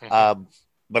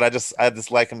 But I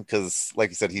just like him because, like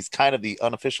you said, he's kind of the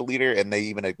unofficial leader, and they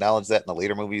even acknowledge that in the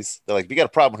later movies. They're like, "If you got a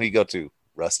problem, who you go to?"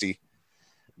 Rusty.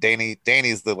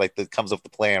 Danny's the that comes up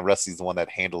with the plan. Rusty's the one that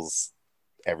handles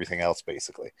everything else,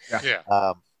 basically.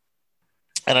 Yeah.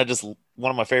 And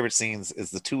one of my favorite scenes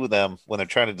is the two of them when they're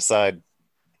trying to decide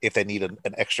if they need an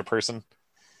extra person,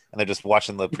 and they're just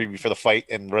watching the preview for the fight,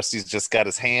 and Rusty's just got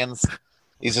his hands.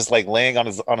 He's just like laying on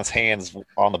his hands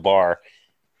on the bar,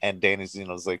 and Danny's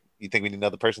is like, "You think we need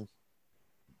another person?"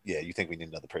 Yeah, you think we need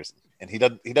another person, and he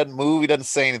doesn't move, he doesn't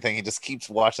say anything, he just keeps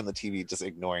watching the TV, just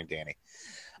ignoring Danny.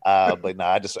 But no,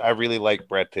 I really like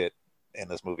Brad Pitt in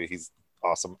this movie. He's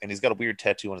awesome, and he's got a weird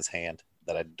tattoo on his hand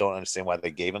that I don't understand why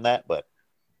they gave him that, but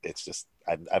it's just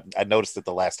I noticed it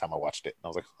the last time I watched it, and I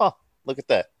was like, "Huh, look at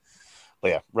that."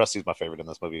 But yeah, Rusty's my favorite in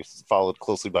this movie, followed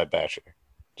closely by Basher,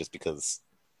 just because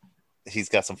he's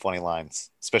got some funny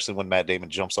lines, especially when Matt Damon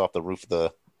jumps off the roof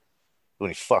of when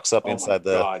he fucks up inside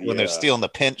when they're stealing the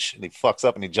pinch, and he fucks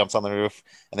up and he jumps on the roof,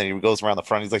 and then he goes around the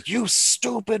front. He's like, "You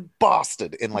stupid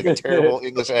bastard," in like a terrible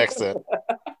English accent.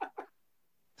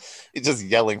 He's just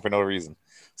yelling for no reason.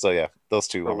 So yeah, those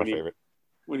two are my favorite.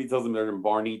 When he tells them they're in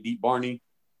Barney, deep Barney.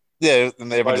 Yeah,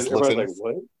 and everybody just looks at him. Like,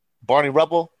 what? Barney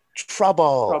Rubble?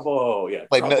 Trouble. Yeah.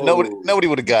 Like trouble. Nobody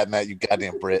would have gotten that, you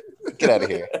goddamn Brit. Get out of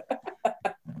here.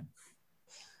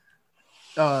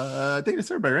 I think it's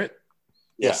everybody, right?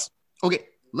 Yes. Okay,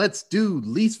 let's do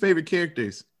least favorite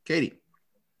characters. Katie.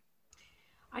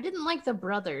 I didn't like the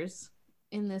brothers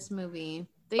in this movie.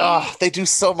 They do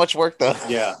so much work, though.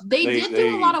 Yeah. They did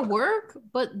do a lot of work,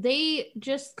 but they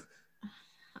just,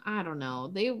 I don't know.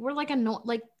 They were like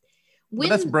when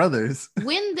that's brothers.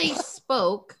 When they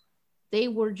spoke, they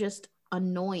were just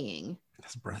annoying.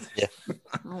 That's brothers. Yeah.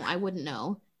 Oh, I wouldn't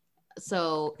know.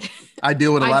 So I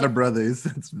deal with a lot of brothers.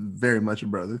 It's very much a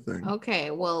brother thing.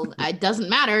 Okay, well, it doesn't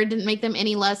matter. It didn't make them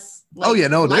any less. Oh yeah,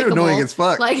 no, they're annoying as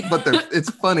fuck. Like, but it's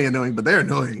funny annoying, but they're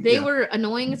annoying. They were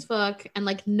annoying as fuck, and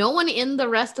like no one in the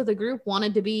rest of the group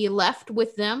wanted to be left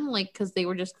with them, like because they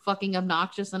were just fucking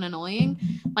obnoxious and annoying.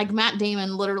 Like Matt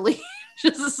Damon literally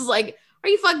just is like, "Are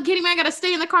you fucking kidding me? I gotta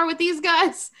stay in the car with these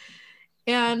guys."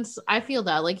 And I feel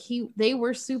that like they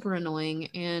were super annoying,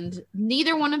 and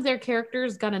neither one of their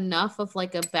characters got enough of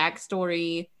like a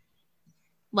backstory.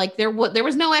 Like there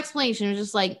was no explanation. It was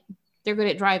just like they're good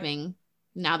at driving.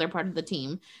 Now they're part of the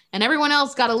team, and everyone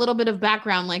else got a little bit of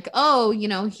background. Like, oh,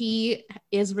 he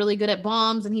is really good at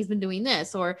bombs, and he's been doing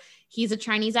this, or he's a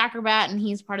Chinese acrobat, and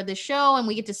he's part of this show, and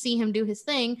we get to see him do his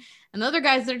thing. And the other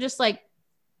guys, they're just like,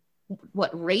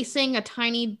 what, racing a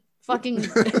tiny fucking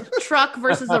truck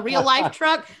versus a real life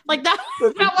truck, like that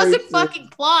wasn't fucking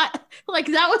plot. Like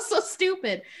that was so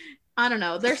stupid. I don't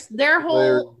know, their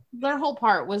whole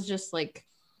part was just like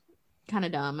kind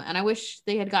of dumb, and I wish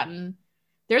they had gotten.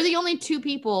 They're the only two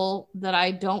people that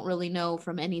I don't really know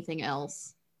from anything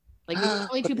else. Like the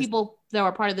only two people that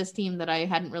were part of this team that I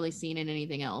hadn't really seen in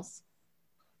anything else.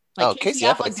 Like Casey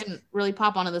Affleck didn't really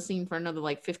pop onto the scene for another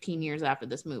like 15 years after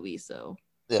this movie, so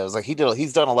yeah, it was like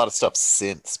he's done a lot of stuff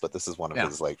since, but this is one of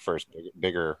his like first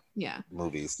bigger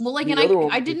movies. Well, like, and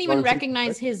I didn't even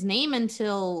recognize his name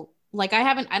until like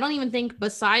I don't even think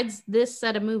besides this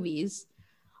set of movies,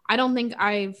 I don't think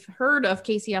I've heard of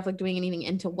Casey Affleck doing anything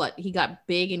until what he got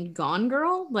big in Gone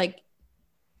Girl. Like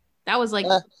that was like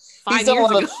 5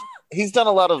 years ago. He's done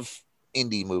a lot of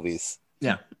indie movies.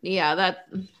 Yeah,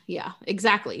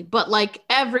 exactly. But like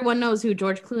everyone knows who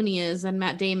George Clooney is, and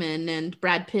Matt Damon and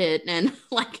Brad Pitt, and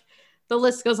like the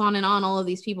list goes on and on. All of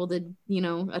these people did, you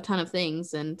know, a ton of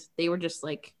things, and they were just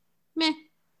like, meh.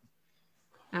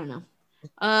 I don't know.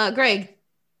 Greg.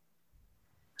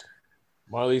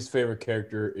 My least favorite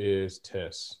character is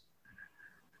Tess.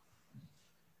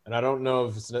 And I don't know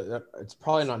if it's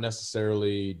probably not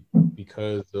necessarily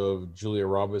because of Julia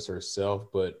Roberts herself,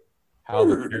 but how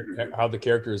the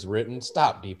character is written.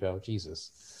 Stop, Deepo,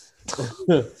 Jesus.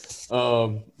 But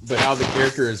how the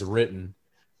character is written.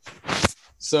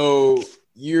 So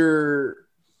you're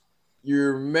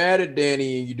mad at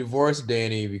Danny. You divorced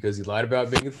Danny because he lied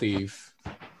about being a thief.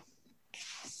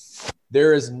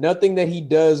 There is nothing that he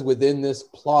does within this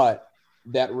plot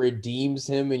that redeems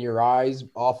him in your eyes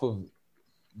off of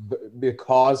the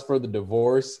cause for the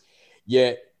divorce.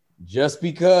 Yet, just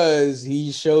because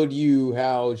he showed you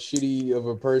how shitty of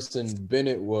a person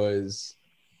Bennett was,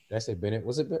 did I say Bennett?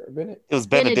 Was it Bennett? It was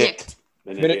Benedict.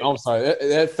 Bennett. I'm sorry,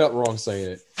 that felt wrong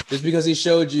saying it. Just because he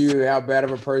showed you how bad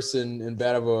of a person and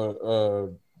bad of a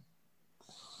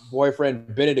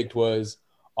boyfriend Benedict was,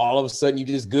 all of a sudden you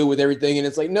just good with everything, and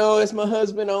it's like, no, it's my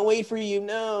husband. I'll wait for you.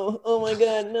 No, oh my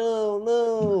god,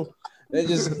 no. It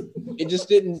just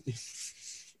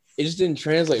didn't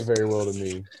translate very well to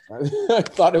me. I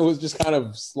thought it was just kind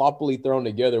of sloppily thrown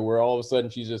together, where all of a sudden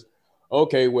she's just,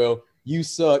 okay, well, you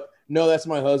suck. No, that's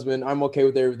my husband. I'm okay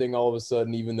with everything all of a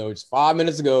sudden, even though just 5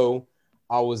 minutes ago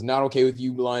I was not okay with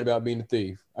you lying about being a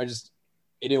thief. It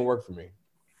didn't work for me.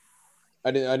 I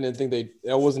didn't think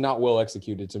that was not well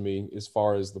executed to me as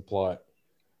far as the plot.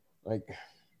 Like,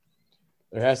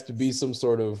 there has to be some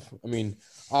sort of, I mean,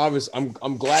 obviously,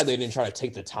 I'm glad they didn't try to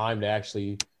take the time to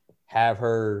actually have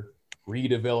her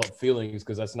redevelop feelings,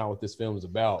 because that's not what this film is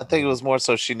about. I think it was more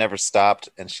so she never stopped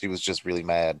and she was just really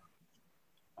mad.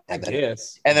 And I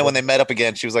guess. And then when they met up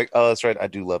again, she was like, "Oh, that's right, I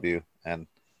do love you." And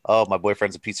oh, my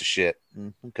boyfriend's a piece of shit.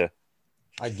 Okay.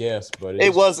 I guess, but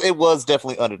it was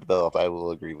definitely underdeveloped. I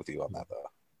will agree with you on that, though.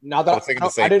 Not that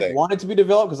I didn't want it to be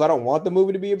developed, because I don't want the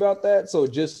movie to be about that. So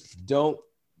just don't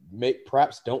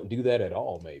do that at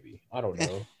all. Maybe, I don't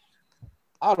know.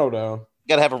 You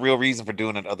gotta have a real reason for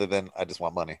doing it, other than I just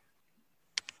want money.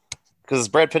 Because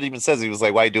Brad Pitt even says, he was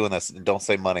like, "Why are you doing this? And don't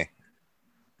say money."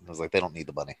 I was like, they don't need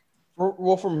the money.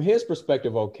 Well, from his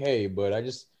perspective, okay, but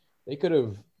they could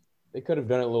have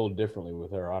done it a little differently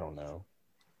with her. I don't know.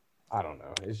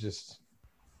 It's just,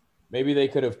 maybe they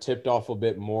could have tipped off a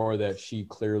bit more that she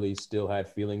clearly still had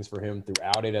feelings for him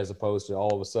throughout it, as opposed to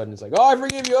all of a sudden it's like, "Oh, I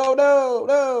forgive you. Oh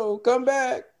no, come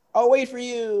back. I'll wait for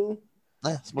you."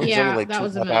 It's only like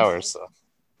 2.5 hours, so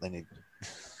they need.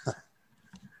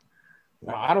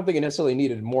 I don't think it necessarily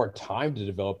needed more time to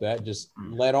develop that. Just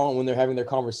let on when they're having their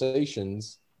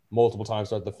conversations multiple times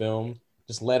throughout the film.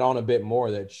 Just let on a bit more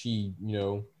that she,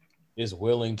 is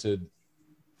willing to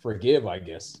forgive, I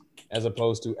guess, as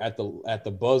opposed to at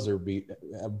the buzzer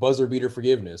beater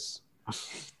forgiveness.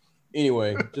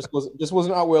 Anyway, just was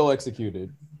not well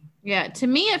executed. Yeah, to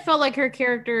me, it felt like her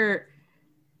character,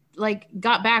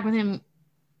 got back with him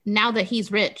now that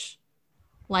he's rich.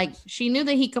 Like, she knew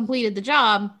that he completed the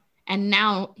job, and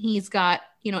now he's got,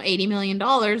 $80 million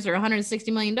or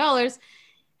 $160 million.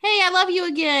 Hey, I love you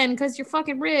again because you're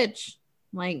fucking rich.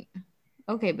 Like,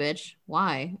 okay, bitch,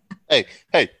 why? Hey,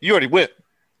 you already went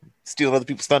stealing other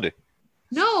people's thunder.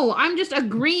 No, I'm just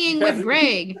agreeing with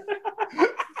Greg.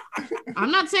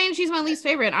 I'm not saying she's my least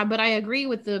favorite, but I agree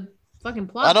with the fucking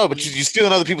plot. I know, but you're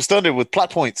stealing other people's thunder with plot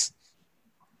points.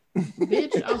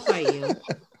 Bitch, I'll fight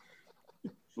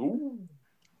Ooh.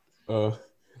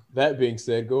 That being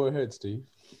said, go ahead, Steve.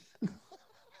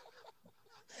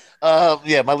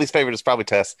 My least favorite is probably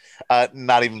Tess.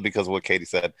 Not even because of what Katie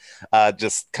said.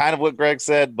 Just kind of what Greg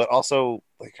said, but also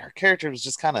like her character was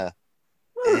just kind of.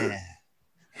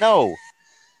 No,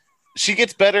 she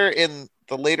gets better in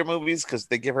the later movies because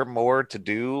they give her more to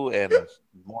do and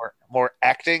more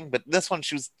acting. But this one,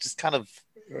 she was just kind of.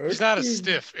 She's not as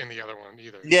stiff in the other one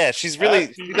either. Yeah, she's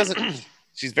really. She doesn't.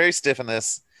 She's very stiff in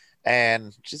this,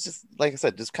 and she's just like I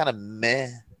said, just kind of meh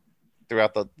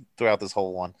throughout this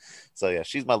whole one. So yeah,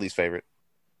 she's my least favorite,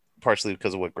 partially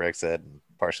because of what Greg said, and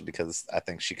partially because I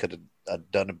think she could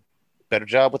have done a better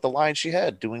job with the lines she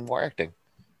had, doing more acting.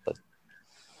 But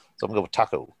so I'm gonna go with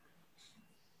Taco.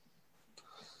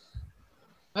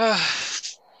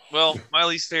 Well, my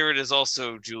least favorite is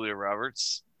also Julia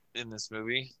Roberts in this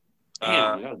movie.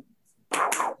 Damn,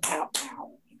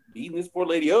 beating this poor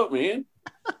lady up, man.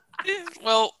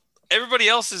 Well, everybody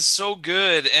else is so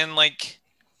good, and like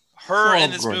her in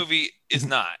this movie is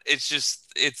not. It's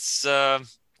just they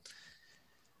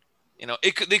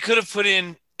could have put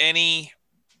in any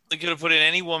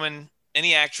woman,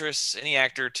 any actress, any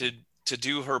actor to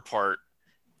do her part.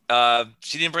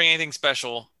 She didn't bring anything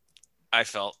special. I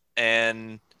felt,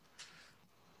 and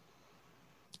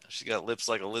she got lips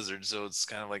like a lizard, so it's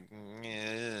kind of like,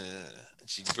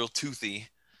 she's real toothy.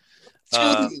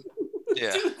 Yeah,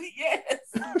 Yes.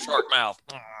 shark mouth.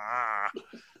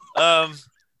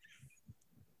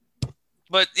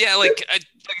 But yeah, like I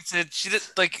said, she did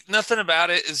like nothing about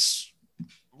it is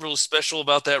real special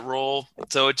about that role,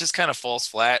 so it just kind of falls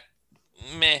flat.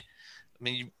 Meh. I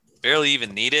mean, you barely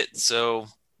even need it, so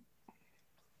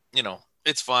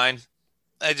it's fine.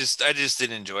 I just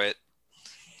didn't enjoy it.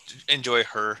 Enjoy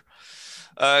her.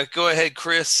 Go ahead,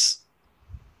 Chris.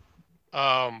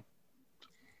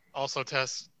 Also,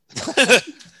 Tess. I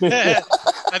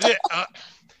did.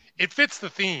 It fits the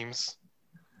themes.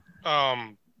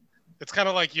 It's kind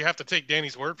of like you have to take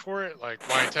Danny's word for it. Like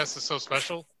why Tess is so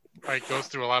special. Right, goes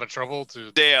through a lot of trouble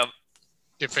to get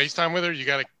FaceTime with her. You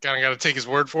gotta take his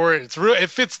word for it. It's real. It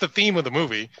fits the theme of the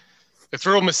movie. It's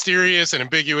real mysterious and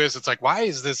ambiguous. It's like, why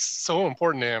is this so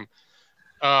important to him?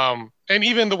 And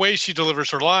even the way she delivers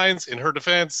her lines in her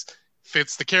defense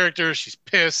fits the character. She's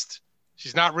pissed.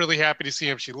 She's not really happy to see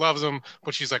him. She loves him,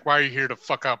 but she's like, why are you here to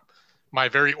fuck up my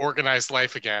very organized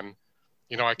life again?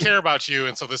 I care about you,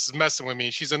 and so this is messing with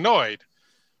me. She's annoyed.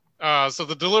 So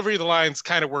the delivery of the lines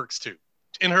kind of works too,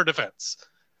 in her defense.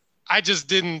 I just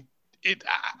didn't.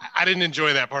 I didn't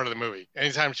enjoy that part of the movie.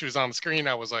 Anytime she was on the screen,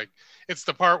 I was like, it's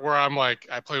the part where I'm like,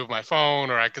 I play with my phone,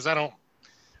 because I don't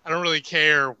really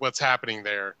care what's happening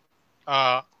there.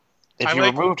 If you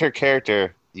removed her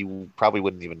character, you probably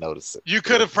wouldn't even notice it. You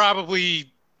could have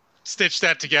probably stitched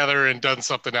that together and done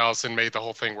something else and made the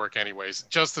whole thing work anyways,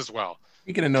 just as well.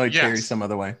 You can annoy Carrie some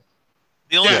other way.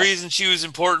 The only reason she was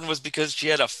important was because she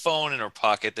had a phone in her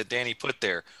pocket that Danny put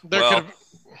there.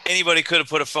 Anybody could have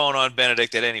put a phone on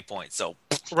Benedict at any point. So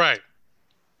right,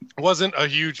 wasn't a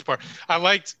huge part. I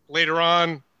liked later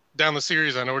on down the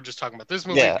series. I know we're just talking about this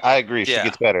movie. Yeah, I agree. She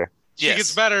gets better. She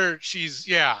gets better.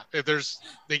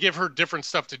 They give her different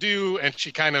stuff to do, and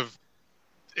she kind of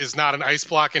is not an ice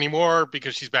block anymore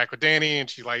because she's back with Danny, and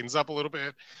she lightens up a little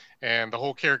bit, and the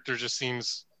whole character just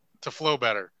seems to flow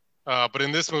better. But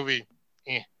in this movie,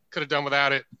 could have done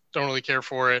without it. Don't really care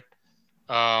for it.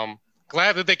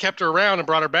 Glad that they kept her around and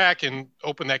brought her back and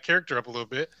opened that character up a little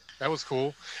bit. That was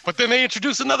cool. But then they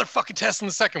introduced another fucking Tess in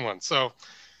the second one. So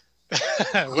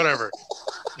whatever.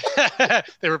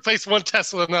 They replaced one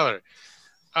Tess with another.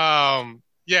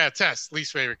 Tess,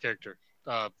 least favorite character.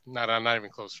 Not even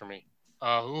close for me.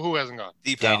 Who hasn't gone?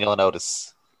 Daniel and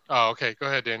Otis. Oh, okay. Go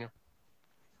ahead, Daniel.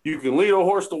 You can lead a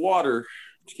horse to water,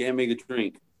 but you can't make it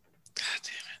drink. God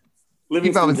damn it.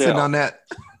 Livingston probably sitting on that.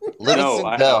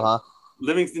 Livingston Dell, huh?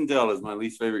 Livingston Dell is my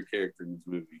least favorite character in this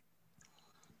movie.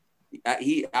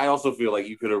 I also feel like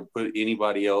you could have put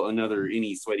anybody else,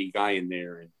 any sweaty guy in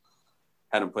there and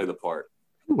had him play the part.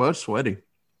 He was sweaty.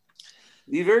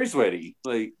 He's very sweaty.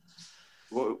 Like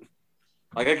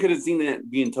I could have seen that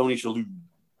being Tony Shalhoub.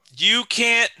 You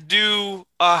can't do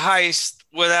a heist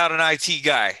without an IT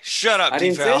guy. Shut up, I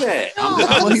didn't say that. No.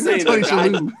 I'm just saying I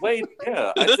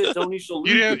said Tony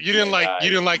Shalhoub. You didn't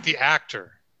like the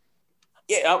actor.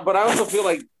 Yeah, but I also feel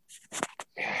like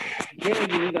you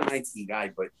need an IT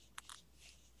guy, but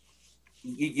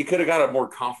you could have got a more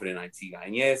confident IT guy.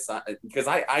 And yes, because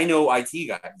I know IT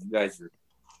guys. You guys are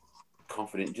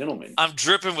confident gentlemen. I'm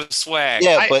dripping with swag.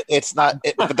 Yeah, but it's not.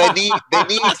 But they need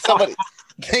somebody.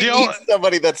 They need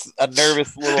somebody that's a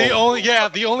nervous little.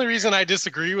 The only reason I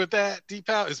disagree with that,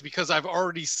 Deepak, is because I've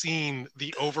already seen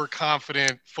the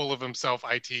overconfident, full of himself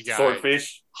IT guy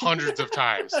Swordfish hundreds of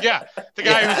times. Yeah, the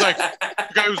guy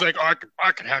who's like,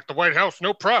 I can hack the White House,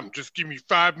 no problem. Just give me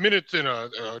 5 minutes and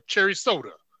a cherry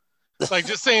soda. Like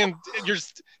just saying you're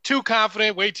too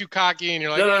confident, way too cocky, and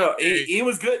you're like, no. He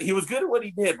was good. He was good at what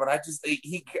he did, but I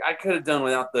could have done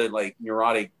without the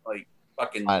neurotic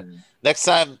fucking. Next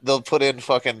time they'll put in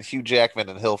fucking Hugh Jackman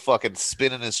and he'll fucking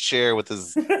spin in his chair with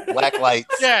his black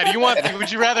lights. Yeah,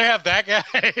 would you rather have that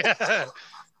guy?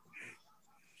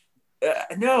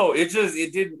 No, it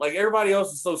didn't. Everybody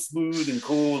else is so smooth and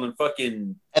cool and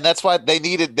fucking. And that's why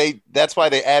that's why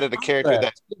they added a character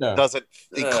that doesn't.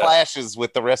 It clashes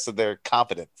with the rest of their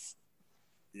competence.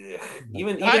 Yeah,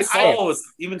 even Saul was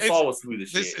smooth as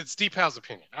shit. It's Deepak's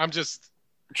opinion. I'm just.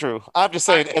 True. I'm just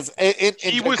saying,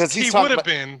 he would have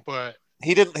been, but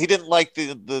he didn't like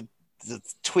the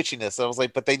twitchiness. I was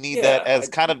like, but they need that as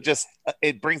kind of just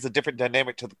it brings a different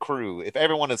dynamic to the crew. If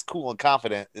everyone is cool and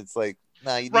confident, it's like,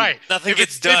 nah, nothing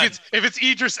gets done. If it's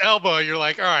Idris Elba, you're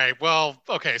like, all right, well,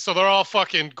 okay, so they're all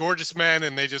fucking gorgeous men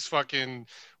and they just fucking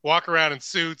walk around in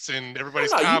suits and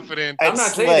everybody's confident. I'm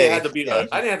not saying they had to be. I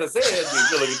didn't have to say it had to be a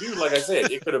good-looking dude. Like I said,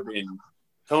 it could have been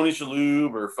Tony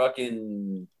Shalhoub or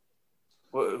fucking.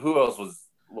 Who else was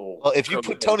Well, if you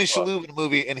put Tony Shalhoub in a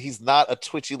movie and he's not a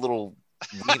twitchy little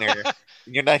wiener,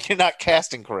 you're not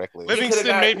casting correctly.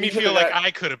 Livingston made me feel like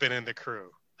I could have been in the crew.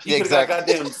 You could have got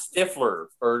goddamn Stifler,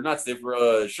 or not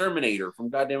Stifler, Shermanator from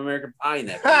goddamn American Pie in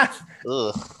that.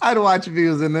 I'd watch if he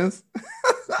was in this.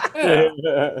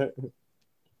 Yeah.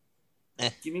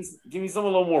 Give me some a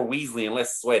little more Weasley and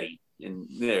less sweaty. And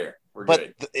there, we're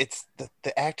good. It's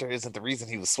the actor isn't the reason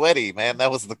he was sweaty, man.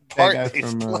 That was the part that he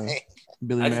was playing.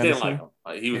 Billy I just Madison. didn't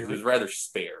like him. He was rather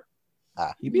spare.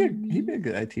 He'd be a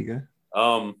good IT guy.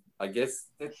 I guess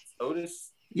that's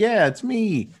Otis. Yeah, it's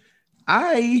me.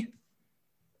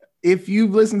 If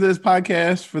you've listened to this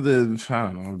podcast for the,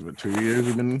 I don't know, 2 years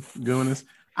we've been doing this,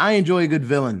 I enjoy a good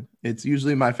villain. It's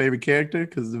usually my favorite character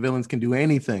because the villains can do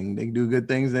anything. They can do good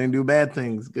things, they can do bad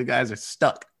things. Good guys are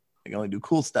stuck. They can only do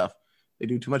cool stuff. They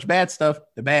do too much bad stuff,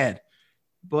 they're bad.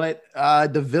 But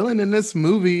the villain in this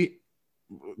movie,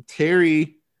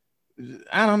 Terry,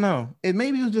 I don't know. It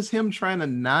maybe it was just him trying to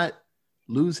not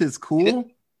lose his cool.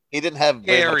 He didn't have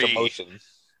very much emotion.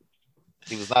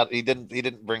 He was not. He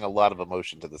didn't bring a lot of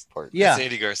emotion to this part. Yeah,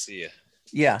 Andy Garcia.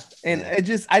 Yeah, and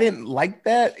I didn't like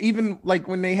that. Even like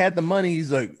when they had the money,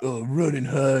 he's like, "Oh, run and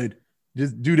hide,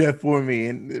 just do that for me."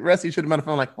 And Rusty should have been on the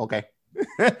phone like, "Okay."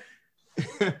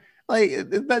 Like,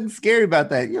 there's nothing scary about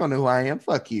that. You don't know who I am.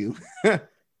 Fuck you.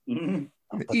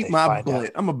 Eat my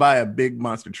butt. I'm gonna buy a big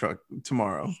monster truck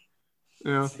tomorrow.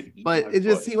 You know, but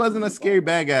he wasn't a scary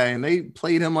bad guy, and they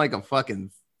played him like a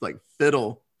fucking like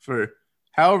fiddle for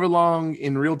however long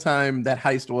in real time that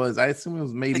heist was. I assume it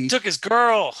was maybe. They took his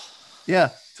girl.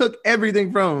 Yeah, took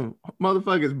everything from him.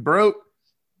 Motherfuckers broke.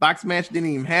 Box match didn't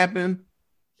even happen,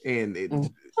 and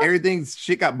everything's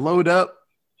shit got blowed up.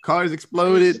 Cars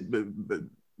exploded. But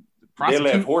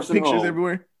prostitute pictures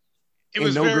everywhere. It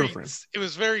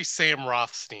was very Sam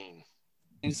Rothstein.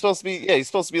 He's supposed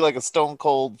to be like a stone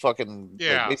cold fucking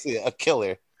basically a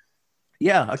killer.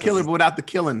 Yeah, a killer, but without the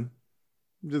killing.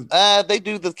 Just they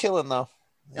do the killing though.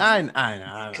 I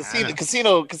know.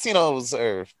 Casinos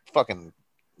are fucking.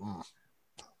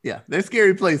 Yeah, they're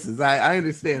scary places. I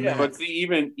understand that. But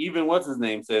see, even what's his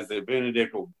name says that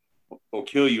Benedict will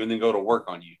kill you and then go to work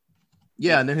on you.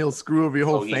 Yeah, and then he'll screw over your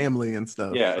whole family and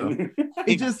stuff. Yeah, so.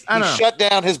 he shut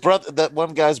down his brother, that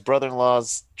one guy's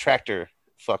brother-in-law's tractor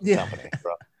company.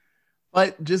 Bro.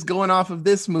 But just going off of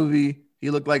this movie,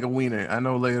 he looked like a wiener. I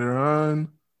know later on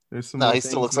there's some. No, he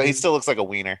still looks like a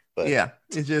wiener. But yeah,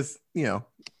 it's just they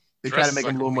try to make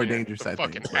him a little more dangerous. I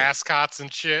think fucking ascots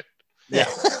and shit. Yeah,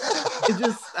 it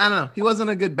just I don't know. He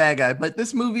wasn't a good bad guy, but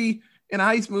this movie, in a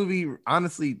heist movie,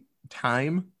 honestly,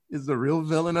 time is the real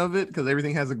villain of it because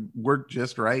everything has to work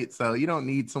just right. So you don't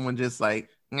need someone just like,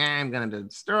 I'm gonna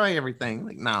destroy everything.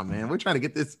 Like, nah, man, we're trying to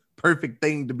get this perfect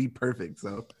thing to be perfect.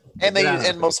 So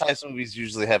and most heist movies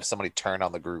usually have somebody turn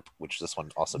on the group, which this one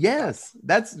also did. Yes,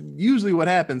 that's usually what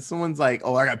happens. Someone's like,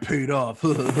 oh, I got paid off,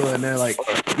 and they're like,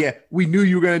 yeah, we knew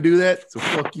you were gonna do that, so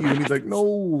fuck you. And he's like,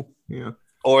 no, yeah.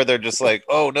 Or they're just like,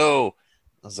 oh no.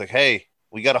 I was like, hey,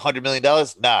 we got $100 million.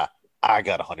 Nah, I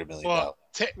got $100 million. Well,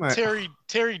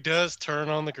 Terry does turn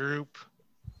on the group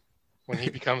when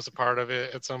he becomes a part of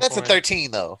it at some point. That's a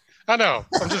 13 though. I know.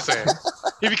 I'm just saying.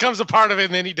 He becomes a part of it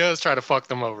and then he does try to fuck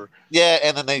them over. Yeah,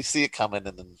 and then they see it coming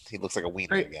and then he looks like a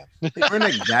wiener again. We're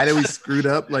that guy that we screwed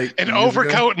up like an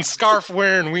overcoat and scarf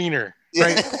wearing wiener.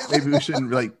 Right? Maybe we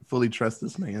shouldn't like fully trust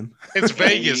this man. It's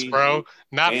Vegas, bro.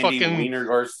 Not Andy fucking Wiener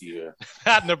Garcia.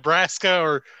 Not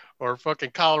Nebraska or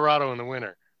fucking Colorado in the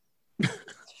winter.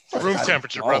 Room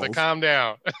temperature, brother. Calm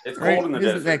down. It's cold in the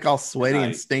desert. Isn't that all sweaty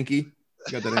and stinky?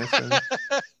 Got that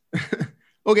answer.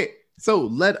 Okay, so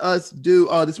let us do.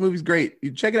 Oh, this movie's great.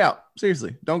 You check it out.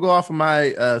 Seriously, don't go off of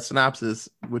my synopsis,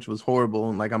 which was horrible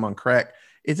and like I'm on crack.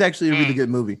 It's actually a really good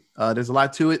movie. There's a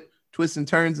lot to it, twists and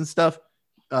turns and stuff.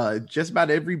 Just about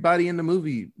everybody in the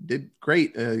movie did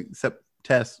great, except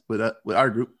Tess with our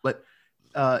group. But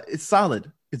it's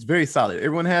solid. It's very solid.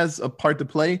 Everyone has a part to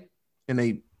play, and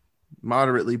they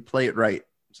moderately play it right.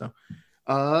 So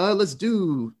let's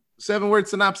do 7-word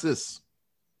synopsis.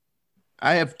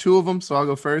 I have 2 of them, so I'll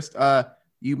go first.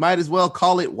 You might as well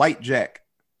call it White Jack.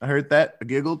 I heard that. I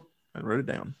giggled. I wrote it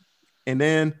down. And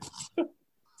then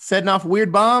setting off a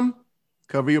weird bomb,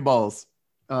 cover your balls.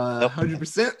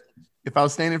 100%. If I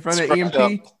was standing in front of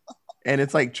EMP and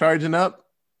it's like charging up,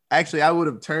 actually, I would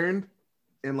have turned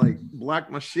and like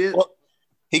blocked my shit. Well,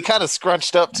 he kind of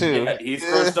scrunched up too. Yeah, he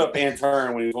scrunched up and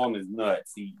turned when he was on his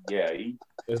nuts.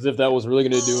 As if that was really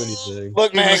going to do anything.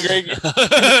 Look, man, Greg.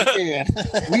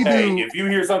 If you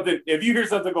hear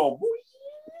something go,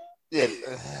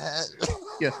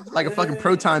 yeah, like a fucking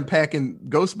proton pack in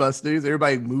Ghostbusters,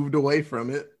 everybody moved away from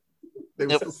it. they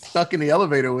were still stuck in the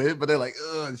elevator with, but they're like,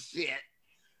 oh shit.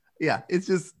 Yeah,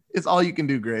 it's all you can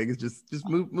do, Greg. It's just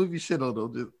move your shit a little.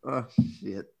 Just oh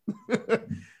shit.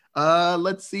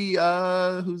 Let's see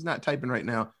who's not typing right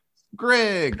now.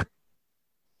 Greg.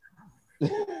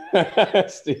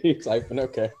 Steve typing.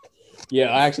 Okay. Yeah,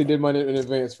 I actually did mine in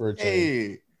advance for a change.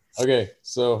 Hey. Okay,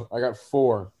 so I got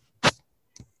 4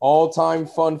 all-time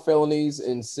fun felonies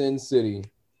in Sin City.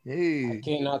 Hey. I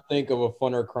cannot think of a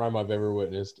funner crime I've ever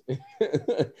witnessed.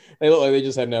 They look like they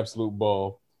just had an absolute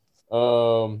ball.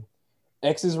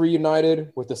 Exes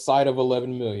reunited with a side of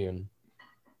 11 million.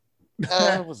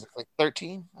 Was it like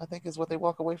 13? I think is what they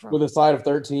walk away from. With a side of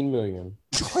 13 million.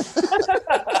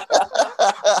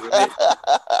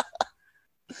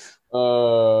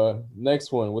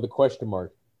 Next one with a question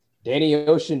mark. Danny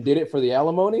Ocean did it for the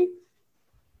alimony?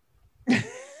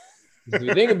 If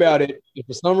you think about it, if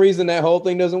for some reason that whole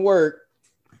thing doesn't work,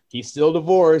 he's still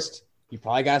divorced. He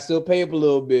probably got to still pay up a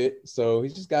little bit. So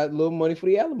he's just got a little money for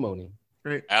the alimony.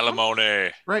 Right.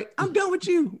 Alimony. Right. I'm done with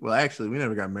you. Well, actually, we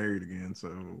never got married again,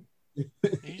 so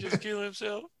He just killed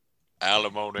himself.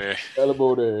 Alimony.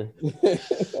 Alimony.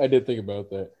 I did think about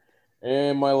that.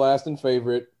 And my last and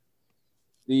favorite,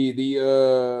 the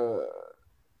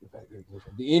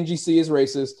NGC is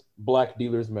racist. Black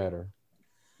dealers matter.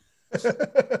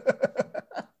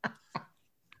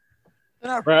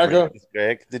 Not Raga. racist,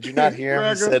 Greg. Did you not hear him? He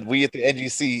Raga. said we at the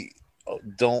NGC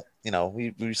don't,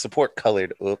 we support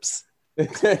colored. Oops.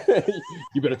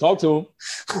 You better talk to him.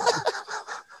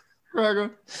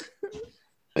 Raga.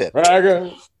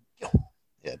 Raga.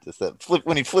 Yeah, just that flip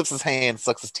when he flips his hand,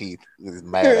 sucks his teeth. He's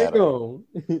mad There you at him. go.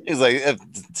 He's like,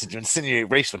 to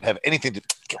insinuate race would have anything to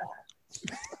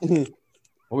When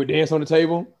we dance on the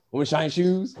table, when we shine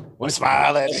shoes, when want to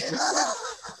smile at you.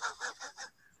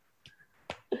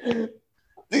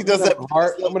 He does that.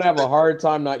 I'm gonna have a hard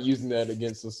time not using that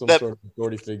against some That- sort of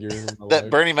authority figure. In my That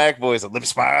life. Bernie Mac voice. Let me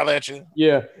smile at you.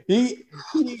 Yeah, he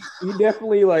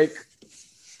definitely like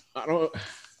I don't.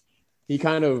 He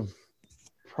kind of,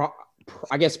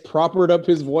 I guess, propered up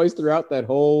his voice throughout that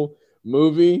whole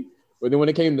movie. But then when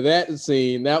it came to that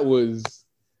scene, that was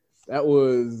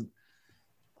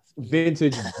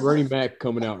vintage Bernie Mac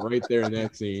coming out right there in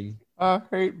that scene. I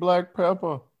hate black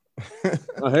pepper.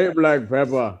 I hate black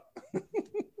pepper.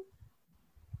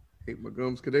 Hate my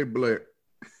gums because they black.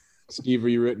 Steve, are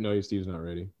you ready? No, Steve's not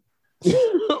ready.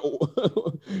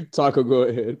 Taco, go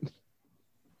ahead.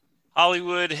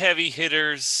 Hollywood heavy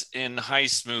hitters in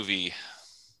heist movie.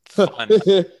 Fun.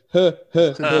 To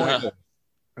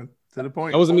the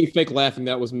point. That wasn't me fake laughing.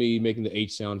 That was me making the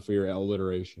H sound for your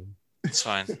alliteration. It's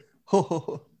fine.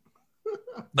 Oh,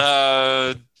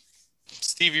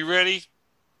 Steve, you ready?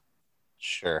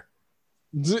 Sure.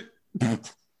 Was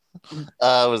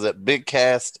it big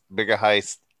cast, bigger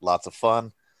heist, lots of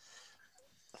fun?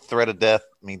 Threat of death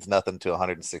means nothing to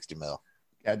 160 mil.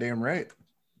 goddamn right.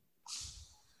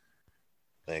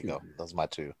 There you go. Those are my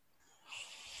 2.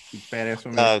 Fat ass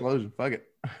from the explosion. Fuck it.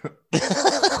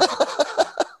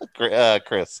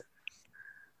 Chris.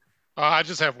 I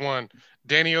just have one.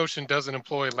 Danny Ocean doesn't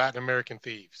employ Latin American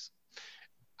thieves.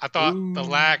 I thought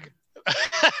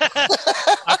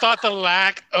the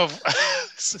lack of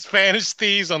Spanish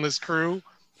thieves on this crew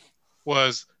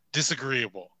was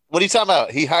disagreeable. What are you talking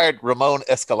about? He hired Ramon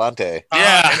Escalante.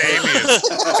 Yeah.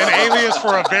 An alias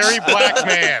for a very black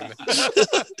man.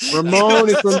 Ramon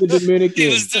is from the He Dominican.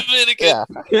 was Dominican. Yeah.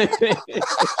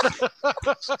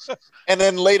 And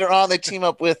then later on, they team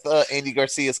up with Andy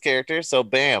Garcia's character. So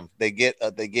bam, they get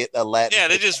a Latin. Yeah,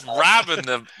 they're just robbing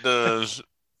the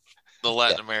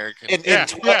Latin American.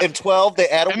 In 12, they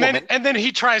add a woman. And then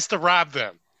he tries to rob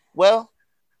them. Well,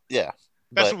 yeah.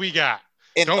 That's but what we got.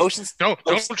 in Don't Ocean's, don't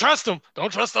trust them.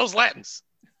 Don't trust those Latins.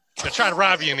 They'll try to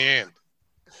rob you in the end.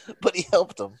 but he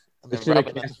helped them. And They then should have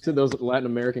Robin- casted those Latin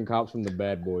American cops from the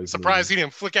Bad Boys. Surprised he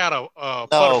didn't flick out a No,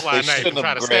 butterfly they knife and shouldn't try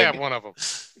have, to Greg. stab one of them.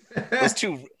 those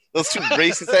two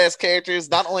racist ass characters.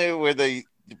 Not only were they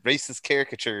racist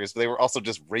caricatures, but they were also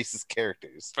just racist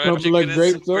characters. Perhaps Couple you of get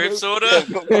grape his grape sodas? soda.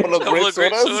 Yeah, couple of Couple of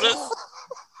grape sodas. sodas.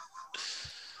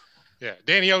 Yeah,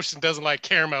 Danny Ocean doesn't like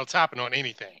caramel topping on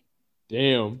anything.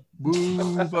 Damn.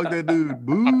 Boo, fuck that dude.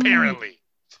 Boo. Apparently.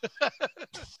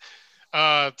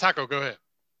 Taco, go ahead.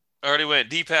 I already went.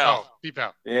 D-Pal. Oh, deep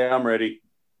out. Yeah, I'm ready.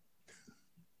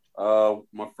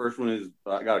 My first one is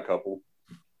I got a couple.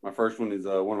 My first one is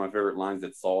one of my favorite lines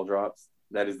that Saul drops.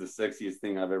 That is the sexiest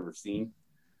thing I've ever seen.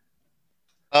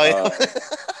 Oh yeah.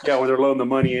 Yeah, when they're loading the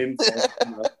money in,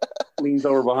 leans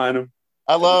over behind him.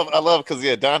 I love because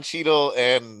Don Cheadle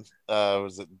and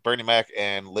was it Bernie Mac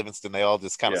and Livingston, they all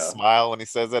just kind of Yeah. smile when he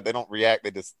says that. They don't react,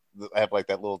 they just have like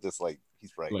that little he's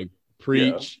right. Like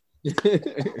preach.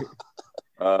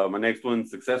 My next one,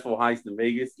 successful heist in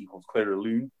Vegas equals Claire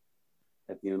Loon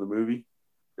at the end of the movie.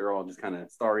 They're all just kind of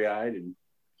starry-eyed and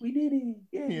we did it.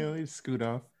 Yeah, they scoot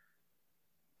off.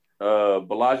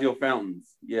 Bellagio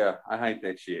fountains. Yeah, I hype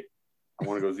that shit. I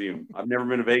want to go see them. I've never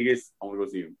been to Vegas. I want to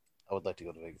go see them. I would like to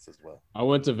go to Vegas as well. I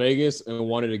went to Vegas and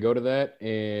wanted to go to that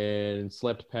and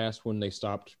slept past when they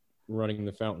stopped running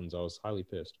the fountains. I was highly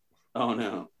pissed. Oh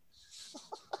no.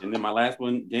 And then my last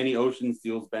one, Danny Ocean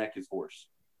steals back his horse.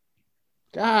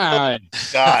 God.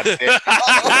 God.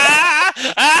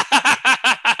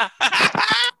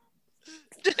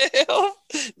 Damn.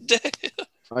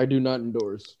 I do not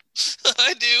endorse.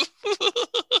 I do.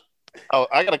 Oh,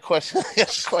 I got a question.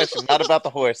 Not about the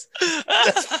horse.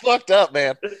 That's fucked up,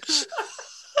 man.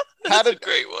 That's a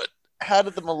great one. How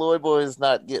did the Malloy boys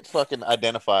not get fucking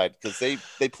identified? Because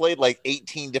they played like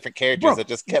 18 different characters that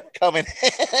just kept coming.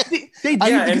 They did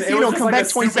Yeah, the and it casino, was come like back a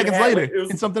 20 stupid seconds hat, later like, it was-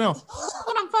 in something else. That's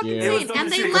what I'm fucking Yeah. It was saying. some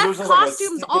And they shit, 'cause left it was like a costumes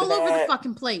stupid all over the hat.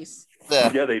 fucking place.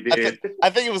 Yeah, they did. I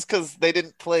think it was because they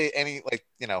didn't play any, like,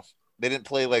 you know, they didn't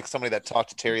play like somebody that talked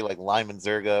to Terry like Lyman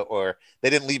Zerga, or they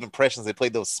didn't leave impressions. They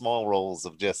played those small roles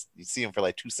of just you see them for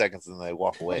like 2 seconds and then they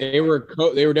walk away. They were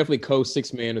definitely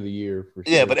co-6 man of the year for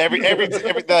sure. Yeah, but every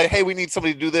like, hey, we need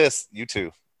somebody to do this. You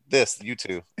two,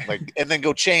 like, and then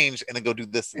go change and then go do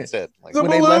this instead. Like, the when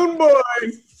they balloon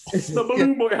boys. The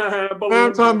balloon boy. I Balloon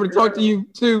have time boy. to talk to you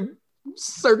too,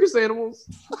 circus animals.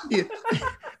 Yeah.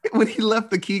 When he left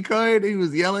the key card, he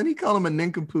was yelling. He called him a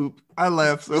nincompoop. I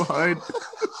laughed so hard.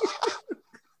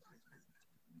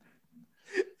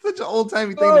 Such an old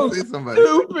timey thing Oh, to say to somebody.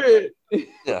 Stupid.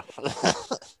 yeah.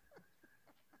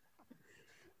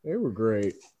 They were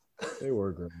great. They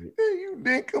were great. You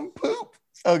nincompoop.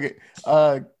 Okay.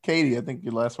 Katie, I think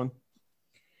your last one.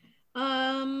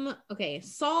 Okay.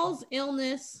 Saul's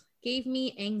illness gave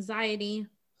me anxiety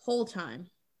whole time.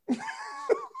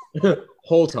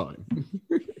 Whole time.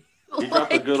 He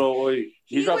dropped the good old oi.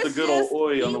 He dropped the was good just- old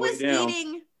oi on he the way was down.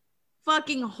 eating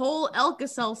fucking whole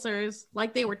Alka-Seltzers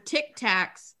like they were Tic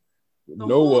Tacs the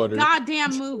No whole water.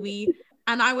 goddamn movie,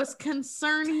 and I was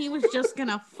concerned he was just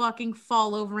gonna fucking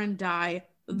fall over and die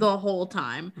the whole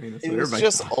time. I mean, that's It what was everybody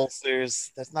just thought.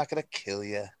 ulcers. That's not gonna kill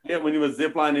you. Yeah, when he was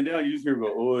ziplining down, you just hear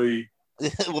go oi.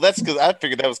 Well, that's because I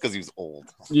figured that was because he was old.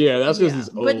 Yeah, that's because Yeah.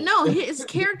 he's old. But no, his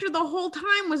character the whole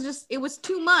time was just it was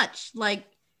too much. Like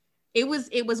it was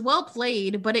well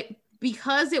played, but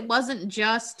because it wasn't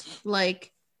just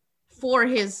like for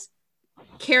his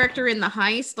character in the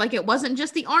heist, like it wasn't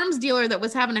just the arms dealer that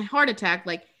was having a heart attack.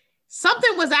 Like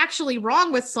something was actually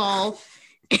wrong with Saul.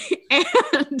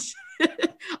 And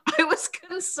I was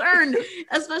concerned,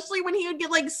 especially when he would get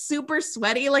like super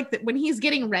sweaty, like when he's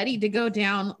getting ready to go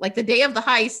down, like the day of the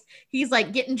heist, he's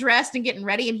like getting dressed and getting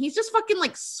ready, and he's just fucking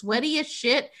like sweaty as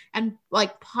shit and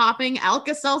like popping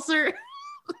Alka-Seltzer.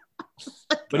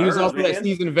 But he was also Man. that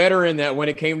seasoned veteran that when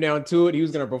it came down to it, he was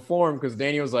going to perform because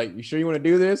Daniel was like, "You sure you want to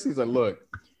do this?" He's like, "Look,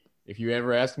 if you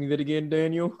ever ask me that again,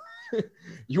 Daniel,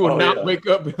 you will not wake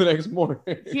up the next morning."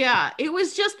 Yeah, it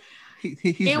was just He's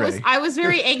it was ready. I was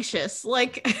very anxious.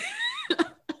 Like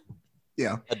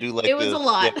Yeah. I do like it was a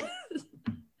lot.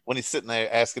 When he's sitting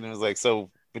there asking him, he's like, "So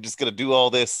we're just gonna do all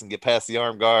this and get past the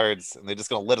armed guards, and they're just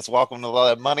gonna let us walk them with all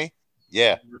that money?"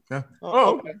 Yeah. Yeah.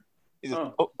 Oh, okay. He's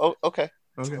just, okay.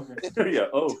 Okay. Yeah.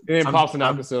 Oh. And then I'm- pops an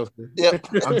I'm- Alka-Seltzer. Yep.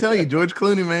 I'm telling you, George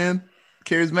Clooney, man,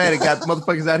 charismatic, got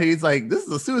motherfuckers out here. He's like, this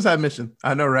is a suicide mission.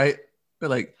 I know, right? They're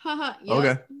like, Haha,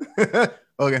 yeah. okay.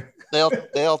 Okay.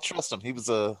 They all trust him. He was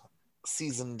a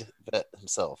seasoned vet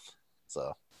himself.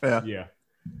 So Yeah. Yeah.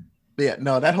 But yeah,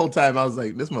 no, that whole time I was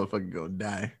like, this motherfucker gonna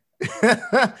die.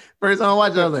 First time I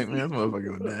watched it, I was like, man, this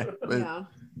motherfucker gonna die. But Yeah.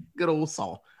 good old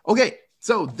Saul. Okay,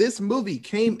 so this movie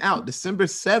came out December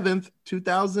 7th,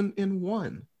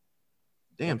 2001.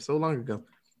 Damn, so long ago.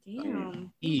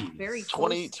 Damn. Jeez. Very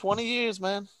close. 20 years,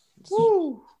 man.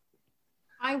 Woo.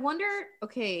 I wonder,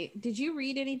 okay, did you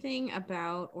read anything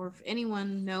about, or if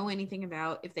anyone know anything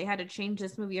about, if they had to change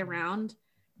this movie around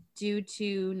due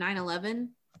to 9/11?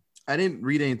 I didn't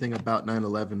read anything about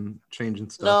 9/11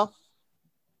 changing stuff. No.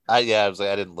 I was like,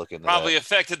 I didn't look into Probably that.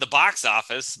 affected the box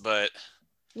office, but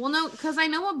Well, no, because I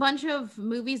know a bunch of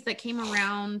movies that came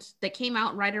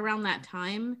out right around that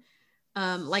time,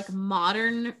 like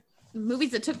modern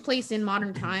movies that took place in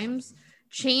modern times,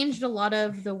 changed a lot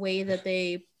of the way that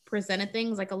they presented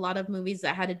things. Like a lot of movies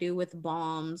that had to do with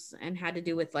bombs and had to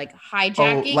do with like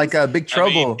hijacking. Oh, like Big I mean,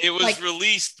 Trouble. it was Like-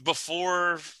 released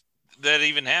before that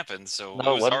even happened, so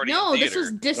No, it was what? already No, in this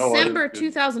theater. was December it's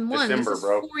 2001. December, this is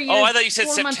bro. 4 years. Oh, I thought you said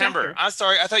 4 months September. after. I'm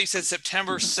sorry. I thought you said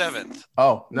September 7th.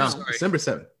 Oh, no, No. December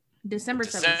 7th. December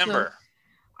 7th. December. So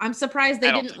I'm surprised they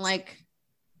I don't didn't think so. like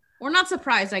We're not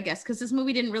surprised, I guess, because this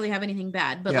movie didn't really have anything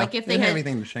bad. But Yeah, like if they didn't had have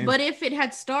anything to change. But if it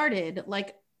had started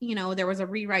like, there was a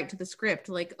rewrite to the script,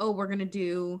 like, oh,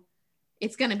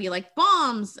 it's gonna be like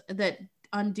bombs that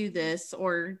undo this,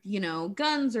 or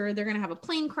guns, or they're gonna have a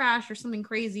plane crash or something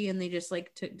crazy, and they just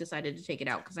like decided to take it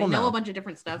out because I know a bunch of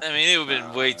different stuff. I mean, it would have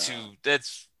been way too.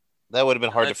 That would have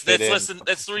been hard to fit in.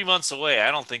 That's 3 months away.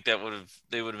 I don't think they would have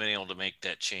been able to make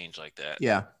that change like that.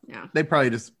 Yeah. Yeah. They probably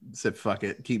just said, fuck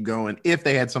it, keep going if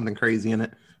they had something crazy in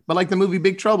it. But like the movie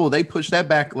Big Trouble, they pushed that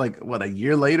back like, what, a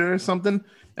year later or something?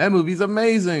 That movie's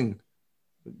amazing.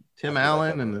 Tim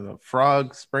Allen and the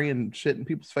frog spraying shit in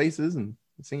people's faces and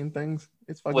seeing things.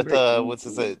 It's fucking With great. what's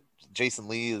his name? Jason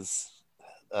Lee is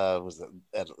was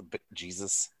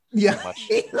Jesus. Yeah. So much.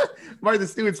 Martha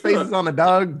Stewart's face is on a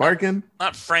dog barking.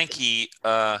 Not Frankie.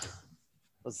 Was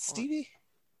it Stevie?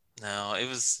 No, it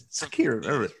was I can't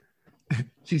remember it.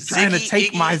 She's trying to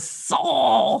take my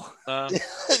soul.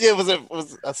 It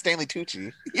was Stanley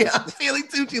Tucci. Yeah, Stanley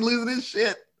Tucci losing his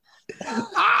shit.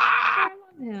 Ah!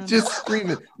 Yeah. Just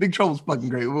screaming. Big Trouble's fucking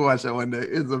great. We'll watch that one day.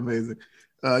 It's amazing.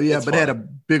 It's but it had a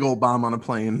big old bomb on a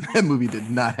plane. That movie did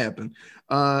not happen.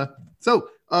 So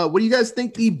what do you guys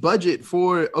think the budget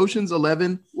for Ocean's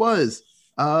 11 was?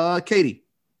 Katie.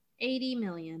 80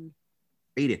 million.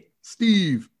 80.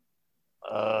 Steve.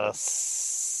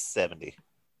 70.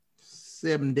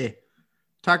 70.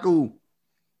 Taco.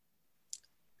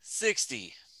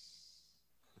 60.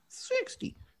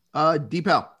 60.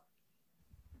 Deepal.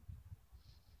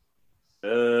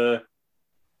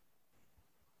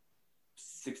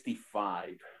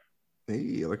 65.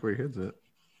 Hey, I like where your head's at.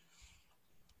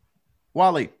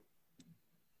 Wally.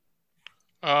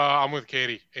 I'm with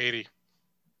Katie. 80.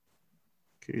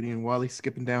 Katie and Wally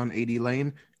skipping down 80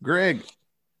 lane. Greg.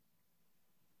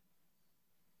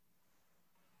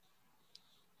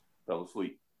 Fell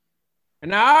asleep.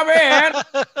 Nah, man.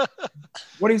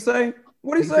 What do you say?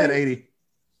 What do He you said say? 80.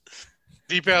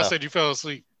 Deepal said you fell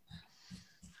asleep.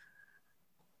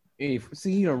 Hey,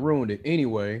 see, you done ruined it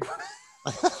anyway.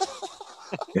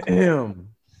 Damn.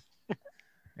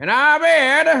 And I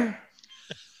bet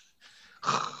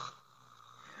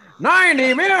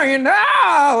 $90 million.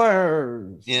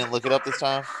 You didn't look it up this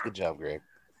time? Good job, Greg.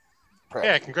 Proud.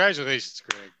 Yeah, congratulations,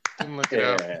 Greg. Didn't look it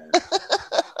up.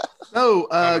 So,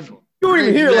 Wonderful. You weren't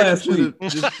even here Greg, last you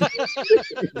week.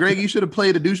 should've Greg, you should have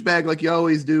played a douchebag like you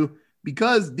always do,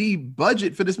 because the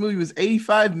budget for this movie was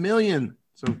 85 million.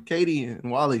 So, Katie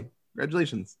and Wally,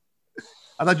 congratulations.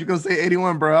 I thought you were going to say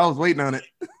 81, bro. I was waiting on it.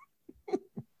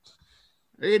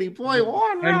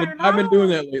 80.1. I've been doing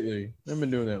that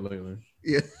lately.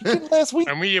 Yeah. You did it last week.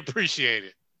 And we appreciate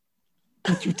it.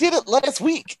 You did it last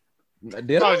week.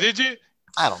 Did I? Oh, did you?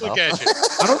 I don't know. Look at you.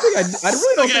 I don't think I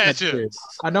really don't Look think I at you. did.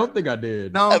 I don't think I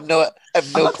did. No, I have no I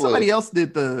clue. thought somebody else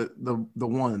did the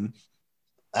one.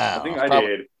 I think I probably-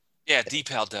 did. Yeah,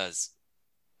 Deepal does.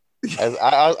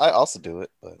 I also do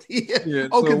it, but Yeah. Yeah,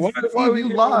 Oh, so because why Steve, we you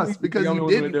the lost only because one you that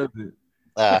didn't. does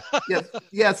it?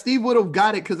 Yeah, Steve would have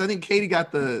got it because I think Katie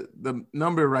got the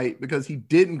number right because he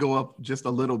didn't go up just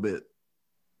a little bit.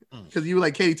 Because you were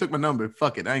like, Katie took my number.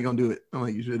 Fuck it, I ain't gonna do it. I'm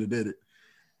like, you should have did it.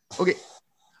 Okay.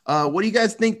 What do you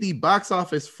guys think the box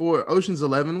office for Ocean's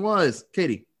 11 was?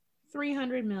 Katie.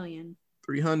 300 million.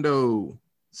 300.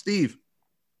 Steve.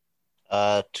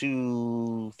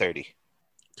 230.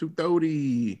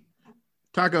 230.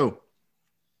 Taco.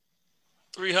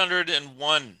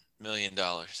 $301 million.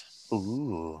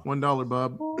 Ooh. $1,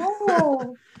 Bob.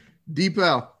 Oh.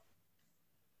 Deepal.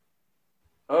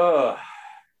 Let's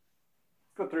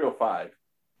go 305.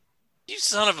 You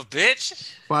son of a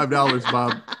bitch. $5,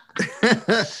 Bob.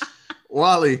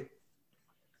 Wally.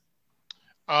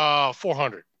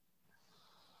 400.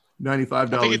 $95. I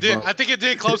think it did. Bob. I think it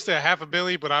did close to half a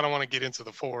billion, but I don't want to get into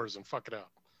the fours and fuck it up.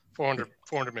 400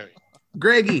 million.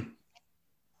 Greggy.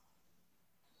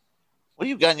 What do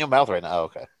you got in your mouth right now? Oh,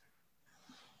 okay.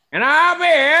 And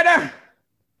I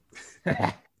bet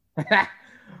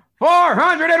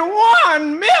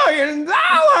 $401 million.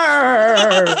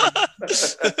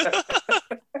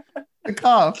 The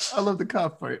cough. I love the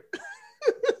cough part.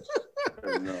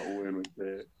 No win with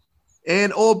that.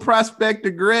 And old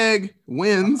prospector Greg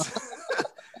wins.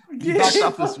 The box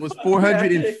office was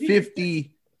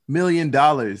 $450 million.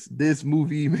 This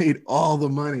movie made all the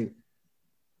money.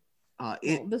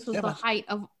 This was the height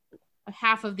of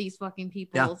half of these fucking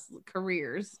people's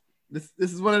careers. This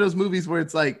is one of those movies where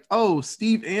it's like, oh,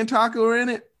 Steve and Taco are in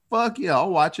it. Fuck yeah, I'll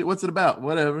watch it. What's it about?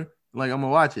 Whatever. Like, I'm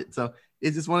gonna watch it. So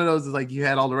it's just one of those. It's like you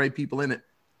had all the right people in it.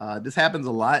 This happens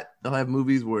a lot. They'll have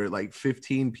movies where like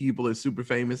 15 people are super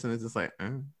famous, and it's just like,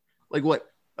 like what?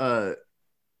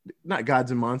 Not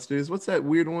Gods and Monsters. What's that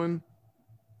weird one?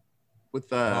 with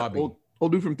Bobby.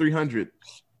 old dude from 300.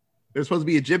 They're supposed to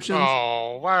be Egyptians.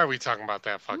 Oh, why are we talking about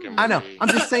that fucking movie? I know. I'm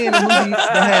just saying the movie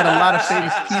that had a lot of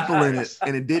famous people in it,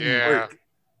 and it didn't Yeah. work.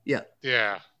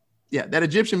 Yeah. Yeah, that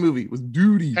Egyptian movie was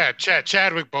duty. Yeah,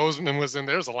 Chadwick Boseman was in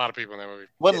there. There's a lot of people in that movie.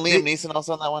 Wasn't Liam Neeson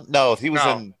also on that one? No, he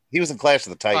was in Clash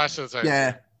of the Titans. Clash of the Titans.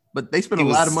 Yeah, but they spent He a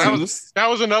lot of was money. Zeus. That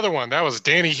was another one. That was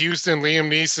Danny Houston, Liam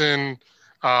Neeson,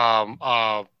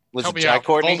 Was help it me Jai out,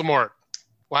 Courtney? Voldemort.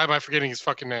 Why am I forgetting his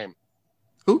fucking name?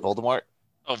 Voldemort.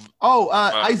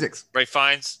 Isaacs. Ray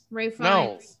Fiennes. Ray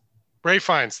No. Fiennes. Ray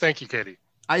Fiennes. Thank you, Katie.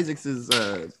 Isaacs is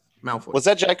Malfoy. Was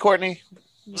that Jai Courtney?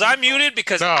 Was I muted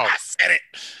because No. I said it?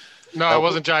 No, it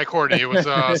wasn't Jai Courtney. It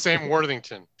was Sam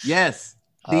Worthington. Yes,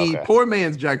 the Okay. poor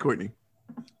man's Jai Courtney.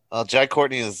 Jai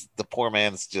Courtney is the poor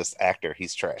man's just actor.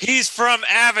 He's trash. He's from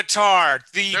Avatar,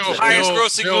 the highest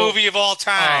grossing movie of all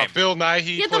time. Bill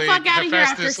Nighy Get the played fuck out of here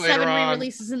after Hephaestus later 7 on.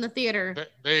 re-releases in the theater.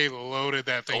 They loaded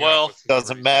that thing. Well, up with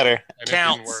Doesn't matter. and it didn't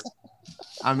Counts. work.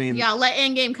 I mean, Yeah, let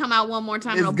Endgame come out one more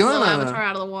time. It's It'll blow gonna. Avatar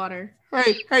out of the water.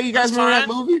 hey, you guys That's remember that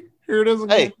fine. movie? Here it is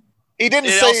again. Hey, he didn't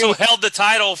It say. also held the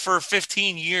title for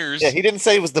 15 years. Yeah, he didn't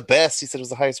say it was the best. He said it was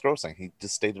the highest grossing. He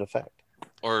just stated a fact.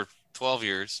 Or 12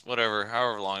 years, whatever,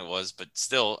 however long it was. But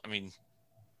still, I mean,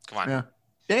 come on. Yeah.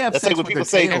 They have That's sex like when with people their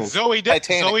say- And tails.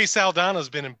 Titanic. Zoe Saldana's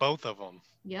been in both of them.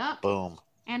 Yep. Boom.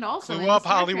 And also Clue in the Up,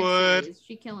 Star Trek Hollywood. series.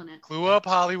 She killing it. Clue Up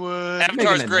Hollywood. Avatar's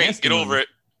making a great. nasty Get over movie. it.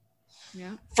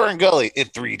 Yeah. Fern Gully in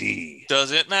 3D.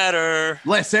 Doesn't matter.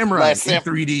 Last Samurai Last in Sam-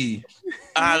 3D.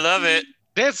 I love it.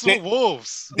 Dance with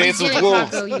Wolves. Dance with Yeah,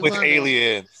 Wolves Taco, you with love it.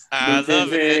 aliens. I love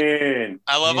it. Lieutenant.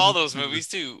 I love all those movies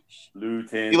too.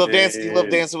 Lieutenant. You love dancing. You love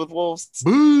Dancing with Wolves.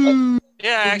 Boo!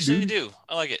 Yeah, I actually do.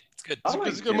 I like it. It's good. I like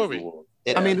It's a good movie. Wolf.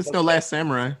 Yeah, I mean, it's no Last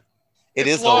Samurai. it It's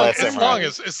is the long, last it's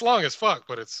samurai. long as fuck,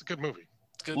 but it's a good movie.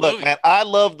 It's a good Look, movie. man, I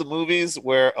love the movies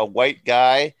where a white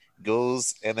guy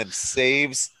goes and then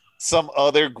saves some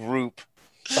other group.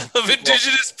 Of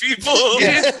indigenous people.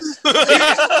 Yeah.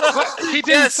 But he didn't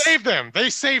Yes. save them. They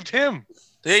saved him.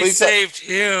 They Please, saved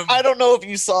him. I don't know if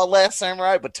you saw Last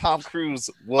Samurai, but Tom Cruise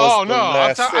was. Oh the no!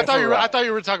 last I samurai. thought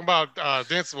you were talking about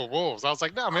Dancing with Wolves. I was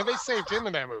like, no, man, they saved him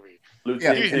in that movie. Yeah,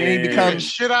 Lieutenant. and he He becomes- was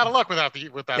shit out of luck without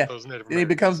Yeah. those Native And he Americans.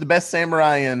 becomes the best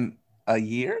samurai in a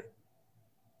year.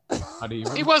 How do you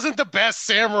He wasn't the best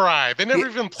samurai. They never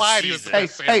even implied he was the Hey,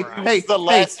 best hey, samurai. hey, the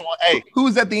last one. Hey,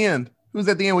 Who's at the end? Who's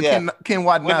at the end with Yeah. Ken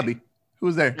Watanabe?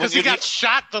 Who's there? Because When he you- got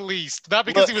shot the least, not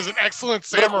because Look- he was an excellent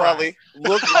look, samurai. Wally.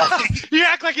 Look, Wally. You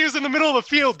act like he was in the middle of the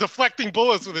field deflecting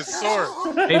bullets with his sword.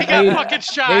 They He got made, fucking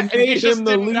shot, they and he made just him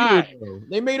the didn't leader. die. Though.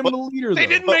 They made him the leader. They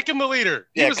though. didn't make him the leader.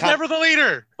 He Yeah, was con- never the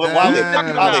leader. But What are Wally, you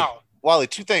talking Wally, about? Wally,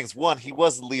 two things. One, he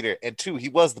was the leader, and two, he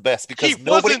was the best because He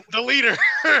nobody, wasn't the leader.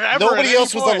 ever at nobody any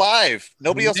else was point. alive.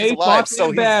 Nobody else was They alive. fought So in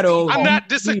he's battle. I'm Oh, not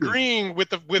he's the leader. disagreeing with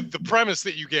the premise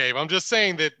that you gave. I'm just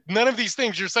saying that none of these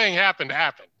things you're saying happened.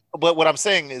 But what I'm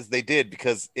saying is they did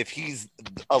because if he's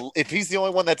the only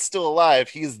one that's still alive,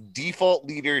 he is default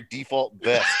leader, default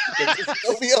best because there's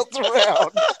nobody else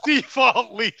around.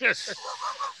 Default leader.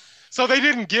 So they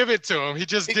didn't give it to him. He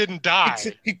just didn't die.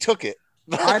 He took it.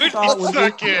 I thought when they,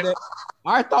 Suck it.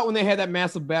 I thought when they had that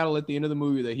massive battle at the end of the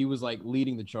movie that he was like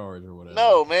leading the charge or whatever.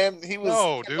 No, man, he was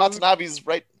No, dude. Watanabe's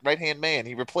right hand man.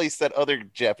 He replaced that other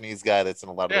Japanese guy that's in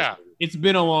a lot of Yeah. those movies. It's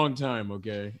been a long time.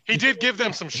 Okay. He did give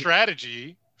them some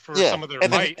strategy for Yeah, some of their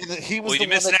and then, might. and then he was Well, the you're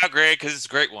one missing that, out, Greg, because it's a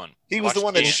great one. he was the Watch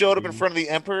one that it. showed up in front of the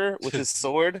emperor with his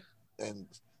sword, and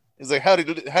he's like, "How did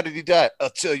he die? I'll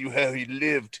tell you how he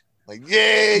lived." Like,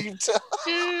 yeah, you tell.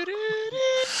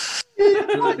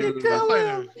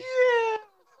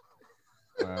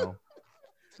 Wow.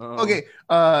 Okay.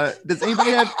 Does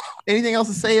anybody have anything else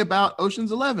to say about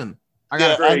Ocean's 11? I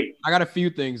got Great. I got a few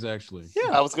things actually.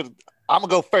 Yeah, I'm gonna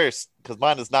go first because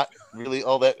mine is not really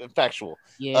all that factual.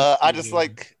 Yeah.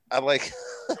 I like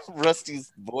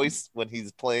Rusty's voice when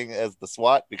he's playing as the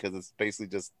SWAT because it's basically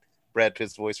just Brad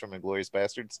Pitt's voice from Inglourious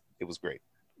Bastards. It was great.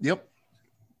 Yep.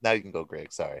 Now you can go,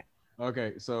 Greg. Sorry.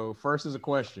 Okay, so first is a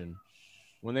question.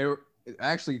 When they were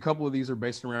actually a couple of these are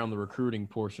based around the recruiting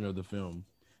portion of the film.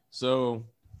 So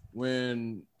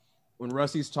when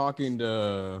Rusty's talking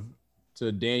to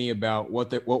Danny about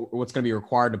what's going to be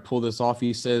required to pull this off,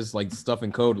 he says like stuff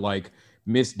in code like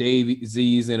Miss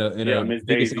Daisy's in a Miss biggest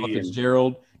Daisy Ella and-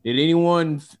 Fitzgerald.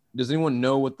 Does anyone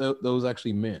know what those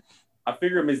actually meant? I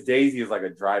figure Miss Daisy is like a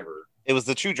driver. It was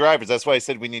the two drivers. That's why I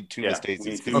said we need two Yeah, Miss we Daisies.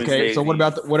 need two Miss Okay, so what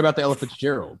Daisies. about the Ella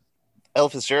Fitzgerald? Ella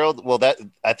Fitzgerald. Well,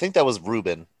 I think that was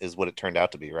Ruben, is what it turned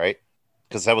out to be, right?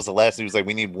 Because that was the last. He was like,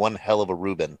 we need one hell of a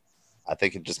Ruben. I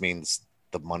think it just means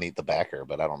the money, the backer,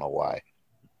 but I don't know why.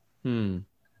 I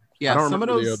Yeah, don't some of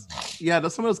remember those. Yeah,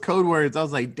 some of those code words. I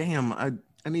was like, damn.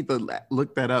 I need to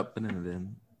look that up and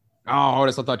then. Oh,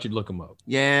 Otis, I thought you'd look him up.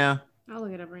 Yeah, I'll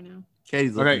look it up right now.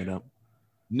 Katie's looking it up.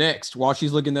 Next, while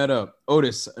she's looking that up,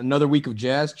 Otis, another week of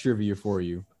jazz trivia for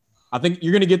you. I think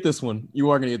you're gonna get this one. You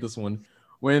are gonna get this one.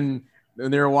 When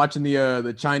they were watching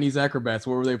the Chinese acrobats,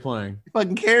 what were they playing?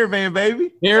 Fucking Caravan,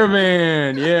 baby.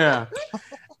 Caravan, yeah.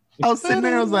 I was sitting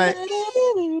there, I was like,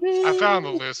 I found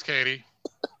the list, Katie.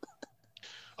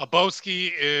 A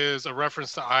Boesky is a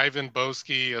reference to Ivan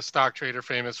Boesky, a stock trader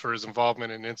famous for his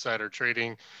involvement in insider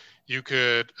trading. You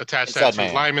could attach that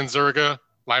to Lyman Zerga.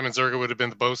 Lyman Zerga would have been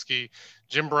the Boesky.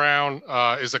 Jim Brown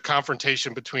is a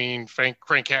confrontation between Frank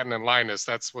Catton and Linus.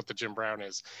 That's what the Jim Brown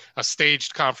is. A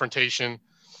staged confrontation.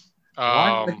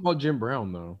 Why is it called Jim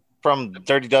Brown, though? From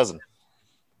Dirty Dozen,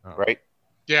 right?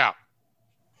 Yeah.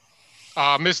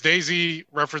 Miss Daisy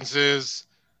references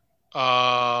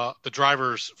the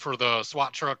drivers for the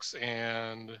SWAT trucks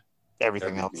and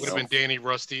everything else. Would have been Danny,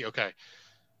 Rusty. Okay.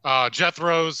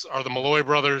 Jethro's are the Malloy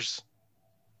brothers.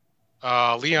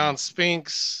 Leon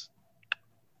Spinks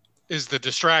is the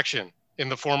distraction in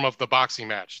the form of the boxing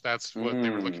match. That's what they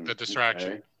were looking at, the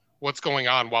distraction. Okay. What's going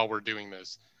on while we're doing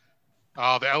this?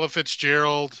 The Ella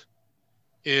Fitzgerald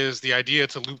is the idea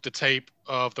to loop the tape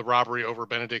of the robbery over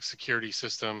Benedict's security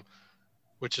system,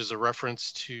 which is a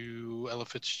reference to Ella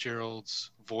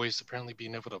Fitzgerald's voice apparently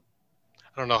being able to,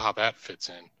 I don't know how that fits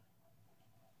in.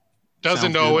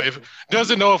 Doesn't know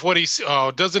if what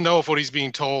he's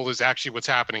being told is actually what's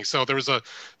happening. So there was a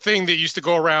thing that used to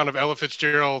go around of Ella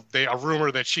Fitzgerald, a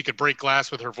rumor that she could break glass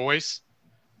with her voice,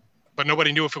 but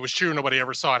nobody knew if it was true. Nobody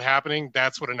ever saw it happening.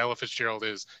 That's what an Ella Fitzgerald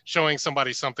is, showing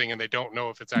somebody something and they don't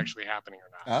know if it's actually happening or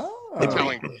not.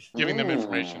 Giving them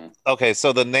information. Okay,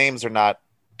 so the names are not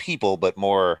people, but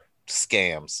more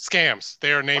scams. Scams.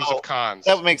 They are names of cons.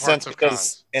 That would make sense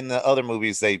because in the other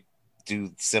movies they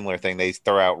do similar thing. They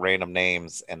throw out random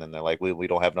names and then they're like, we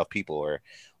don't have enough people. Or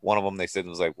one of them they said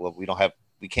was like, well,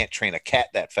 we can't train a cat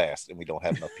that fast and we don't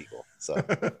have enough people. So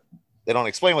they don't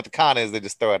explain what the con is. They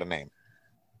just throw out a name.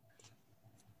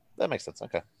 That makes sense.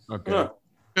 Okay. Okay.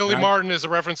 Billy Martin is a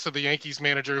reference to the Yankees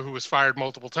manager who was fired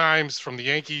multiple times from the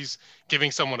Yankees,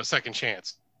 giving someone a second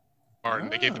chance. Martin.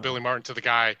 They gave the Billy Martin to the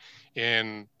guy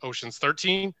in Ocean's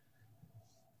 13.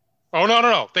 Oh,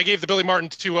 no. They gave the Billy Martin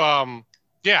to Al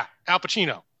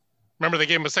Pacino. Remember, they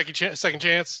gave him a second chance?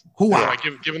 Like,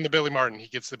 give him the Billy Martin. He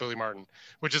gets the Billy Martin,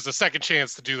 which is the second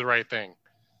chance to do the right thing.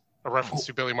 A reference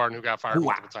to Billy Martin, who got fired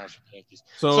multiple times from the Yankees.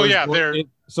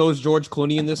 So is George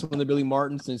Clooney in this one, the Billy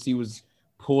Martin, since he was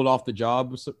pulled off the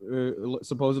job,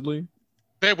 supposedly?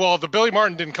 The Billy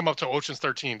Martin didn't come up to Ocean's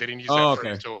 13. They didn't use that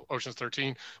phrase until Ocean's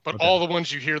 13. But all the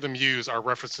ones you hear them use are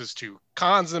references to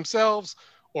cons themselves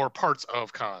or parts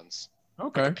of cons.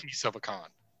 Okay. Like a piece of a con.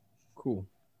 Cool.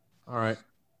 All right.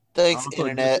 Thanks,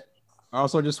 Internet. I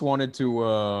also just wanted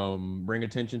to bring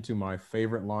attention to my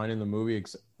favorite line in the movie,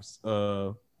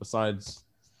 besides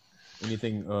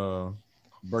anything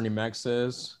Bernie Mac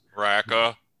says.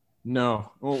 Raka.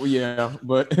 No. Oh, yeah.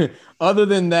 But other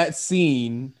than that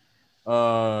scene,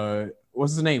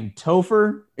 what's his name?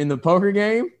 Topher in the poker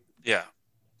game? Yeah.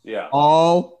 Yeah.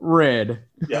 All red.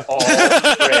 Yeah, all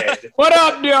red. What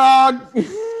up, dog?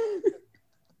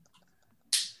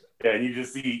 Yeah, and you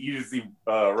just see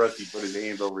Rusty put his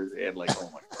hands over his head like,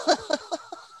 oh my god.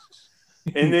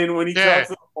 And then when he talks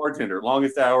to the bartender,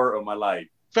 longest hour of my life.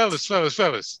 Fellas,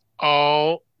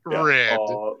 all red.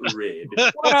 All red.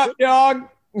 What up, dog?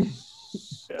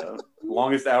 Yeah,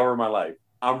 longest hour of my life.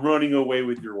 I'm running away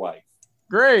with your wife.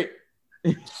 Great.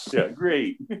 Yeah,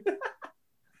 great.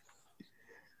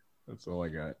 That's all I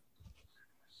got.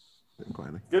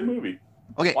 Good movie.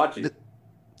 Okay. Watch it.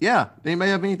 Yeah. Anybody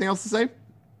have anything else to say?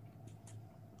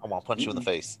 I want to punch you in the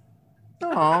face.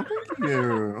 Oh, thank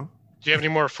you. Do you have any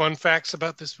more fun facts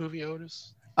about this movie,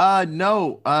 Otis?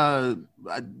 No.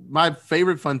 My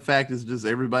favorite fun fact is just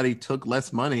everybody took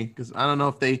less money because I don't know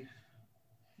if they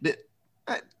did.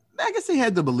 I guess they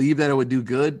had to believe that it would do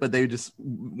good, but they just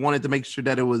wanted to make sure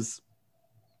that it was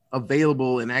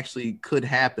available and actually could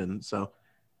happen. So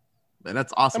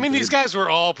that's awesome. I mean, these guys were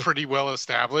all pretty well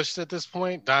established at this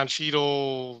point. Don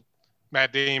Cheadle,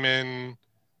 Matt Damon,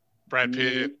 Brad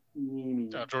Pitt,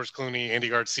 George Clooney, Andy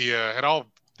Garcia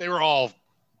they were all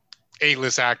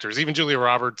A-list actors, even Julia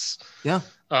Roberts. Yeah.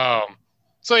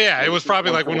 So yeah, it was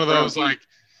probably like one of those like,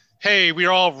 hey, we're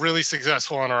all really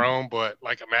successful on our own, but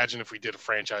like imagine if we did a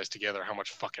franchise together, how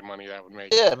much fucking money that would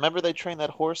make. Yeah, remember they trained that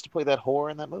horse to play that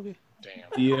whore in that movie? Damn.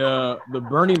 The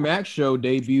Bernie Mac show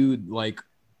debuted like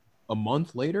a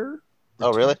month later.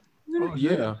 Oh, really? Oh,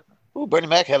 yeah. Ooh, Bernie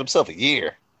Mac had himself a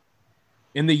year.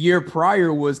 And the year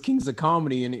prior was Kings of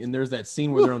Comedy, and there's that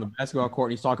scene where they're on the basketball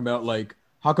court and he's talking about like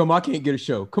How come I can't get a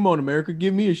show? Come on, America,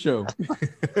 give me a show.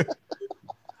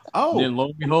 Oh, Then lo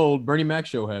and behold, Bernie Mac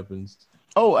show happens.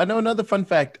 oh, I know another fun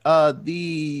fact.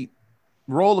 The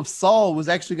role of Saul was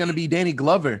actually going to be Danny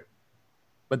Glover,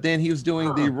 but then he was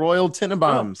doing the Royal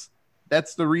Tenenbaums.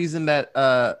 That's the reason that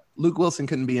Luke Wilson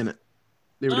couldn't be in it.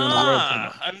 They were doing the Royal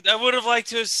Tenenbaums. I would have liked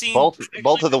to have seen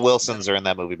Both of the Wilsons are in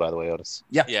that movie, by the way, Otis.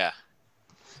 Yeah.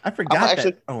 I forgot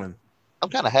actually- that. Owen. I'm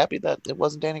kind of happy that it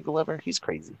wasn't Danny Glover. He's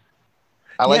crazy.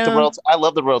 I like the Royal. I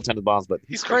love the Royal Tenenbaums, but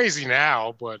He's crazy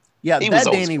now, but Yeah, He that was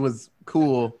old Danny was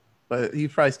cool, but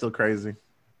he's probably still crazy.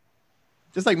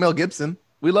 Just like Mel Gibson.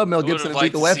 We love Mel I would Gibson have and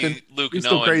liked Lethal to Weapon. see Luke He's and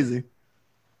still Owen crazy.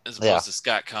 as opposed Yeah. to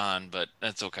Scott Conn, but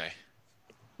that's okay.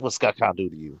 what's Scott Conn do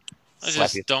to you? I Slap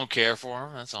just you. don't care for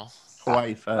him. That's all.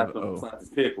 Hawaii Slap Five-0. his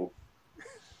pickle.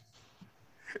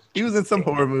 He was in some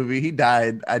horror movie. He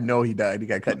died. I know he died. He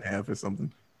got cut in half or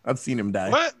something. I've seen him die.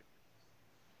 what?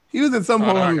 He was in some Oh,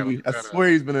 no, I horror gotta movie. look I that up. swear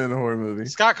he's been in a horror movie.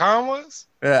 Scott Conn was?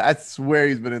 Yeah, I swear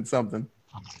he's been in something.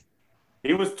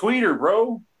 He was Tweeter,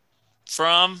 bro.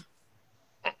 From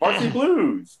Varsity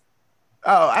Blues.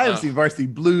 Oh, I haven't Oh. seen Varsity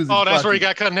Blues. Oh, that's where he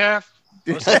got cut in half?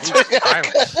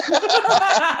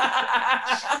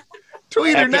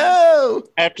 Tweeter, After- no.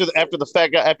 After the fat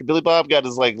guy, after Billy Bob got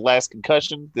his like last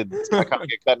concussion, did Scott Conn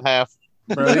get cut in half?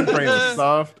 Bro, his brain was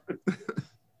soft.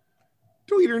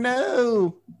 Tweeter,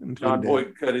 no. And John Tweeter Boy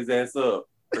dead. cut his ass up.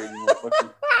 Crazy motherfucker.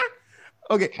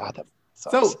 Okay, God, that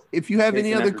sucks. so if you have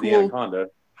any Chasing other after the cool Anaconda.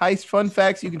 heist fun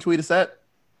facts, you can tweet us at.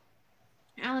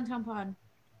 Allentown Pod.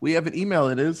 We have an email.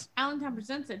 It is. Allentown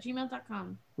Presents at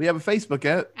gmail.com. We have a Facebook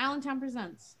at. Allentown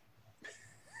Presents.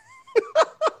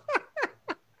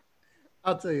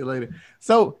 I'll tell you later.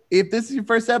 So if this is your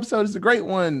first episode, it's a great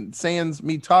one. Sans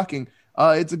me talking.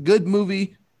 It's a good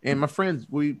movie. And my friends,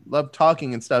 we love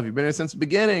talking and stuff. You've been here since the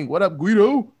beginning. What up,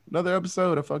 Guido? Another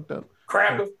episode. I fucked up.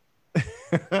 Crap.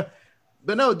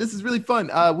 But no, this is really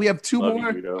fun. We have two Love you,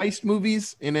 more Guido. heist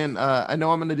movies, and then I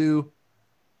know I'm gonna do.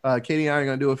 Katie and I are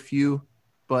gonna do a few,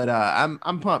 but I'm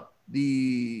pumped.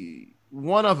 The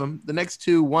next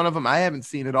two, one of them I haven't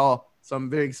seen at all, so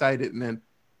I'm very excited. And then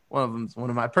one of them's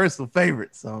one of my personal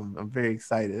favorites, so I'm very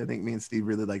excited. I think me and Steve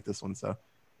really like this one, so I'm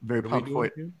very pumped for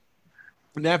it.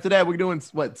 And after that, we're doing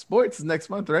what? Sports is next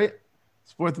month, right?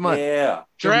 Sports month. Yeah.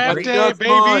 Draft Mighty day, Ducks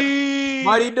baby.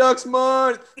 Mighty Ducks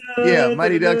month. Yeah,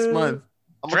 Mighty Ducks month.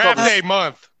 I'm gonna Draft call this- day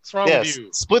month. What's wrong Yes, with you?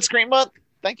 split screen month.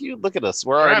 Thank you. Look at us.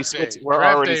 We're already Draft split. day. We're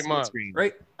Draft already day split month. screen.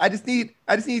 Right? I just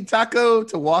need Taco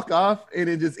to walk off and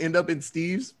it just end up in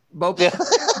Steve's box. Yeah.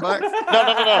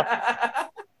 No.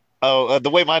 Oh, the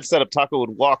way mine's set up, Taco would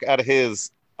walk out of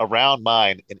his around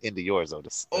mine and into yours,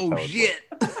 Otis. That's Oh how it shit!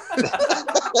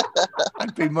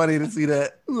 I'd pay money to see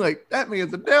that. I'm like, that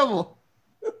man's a devil.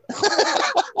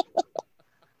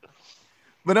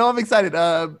 But no, I'm excited.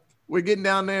 We're getting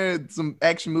down there. Some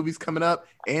action movies coming up.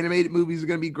 Animated movies are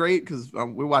gonna be great because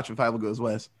we're watching Five Goes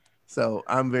West. So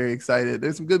I'm very excited.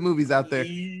 There's some good movies out there.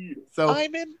 So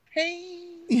I'm in pain.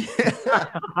 yeah.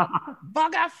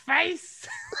 Bugger face.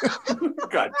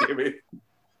 God damn it.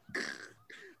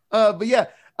 But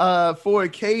yeah, for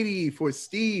Katie, for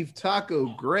Steve,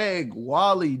 Taco, Greg,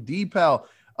 Wally, Deepal,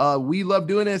 we love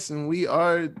doing this, and we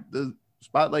are the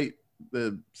Spotlight,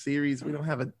 the series. We don't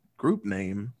have a group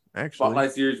name actually,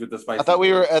 Spotlight series with the spicy. I thought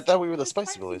we were boys. the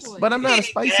Spicy Boys. but I'm not a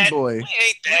spicy boy. I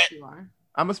hate that. You are.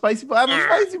 I'm a spicy boy. I'm a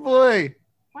spicy boy.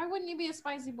 Why wouldn't you be a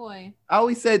spicy boy? I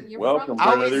always said. You're Welcome, from-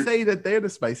 I brother. always say that they're the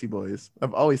spicy boys.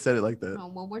 I've always said it like that. Oh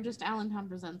well, we're just Allentown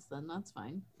Presents then. That's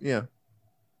fine. Yeah.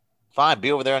 Fine,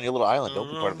 be over there on your little island. Don't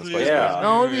be part of the Spicy Yeah. Boys. No,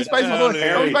 I want to be a spicy boy. I'm a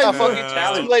Apparently, spicy boy. fucking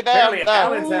Allen- too late now. apparently Nah.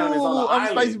 Allentown is on Ooh, the I'm a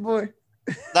spicy island. boy.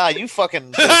 Nah, you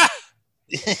fucking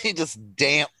you just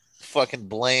damp, fucking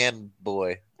bland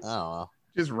boy. I don't know.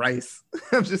 Just rice.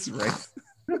 I'm just rice.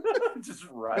 Just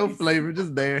right. No flavor,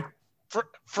 just there.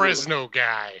 Fresno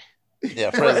guy.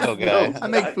 Yeah, Fresno guy. I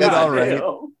make food all right.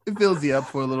 It fills you up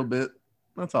for a little bit.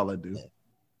 That's all I do.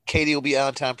 Katie will be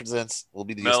Allentown Presents. We'll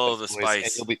be the Mellow Spicy the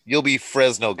Boys, spice. and you'll be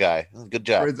Fresno guy. Good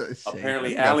job. Apparently,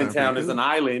 You got something Allentown pretty is good. an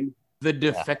island. The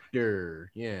Defector.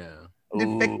 Yeah.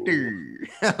 Defector.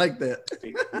 I like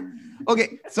that.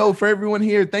 Okay, so for everyone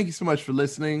here, thank you so much for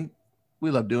listening. We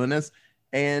love doing this.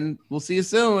 And we'll see you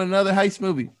soon in another heist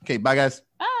movie. Okay, bye, guys.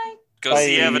 Bye. Go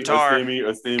see Avatar.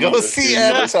 Go see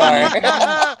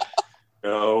Avatar.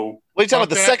 Go. What are you talking about?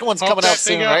 The second one's coming out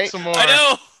soon, right? I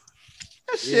know.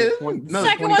 That shit. Yeah, Another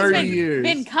Second 20, one's 30 years.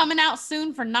 been coming out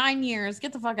soon for 9 years.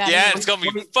 Get the fuck out Yeah, of it's here.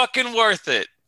 gonna be fucking worth it.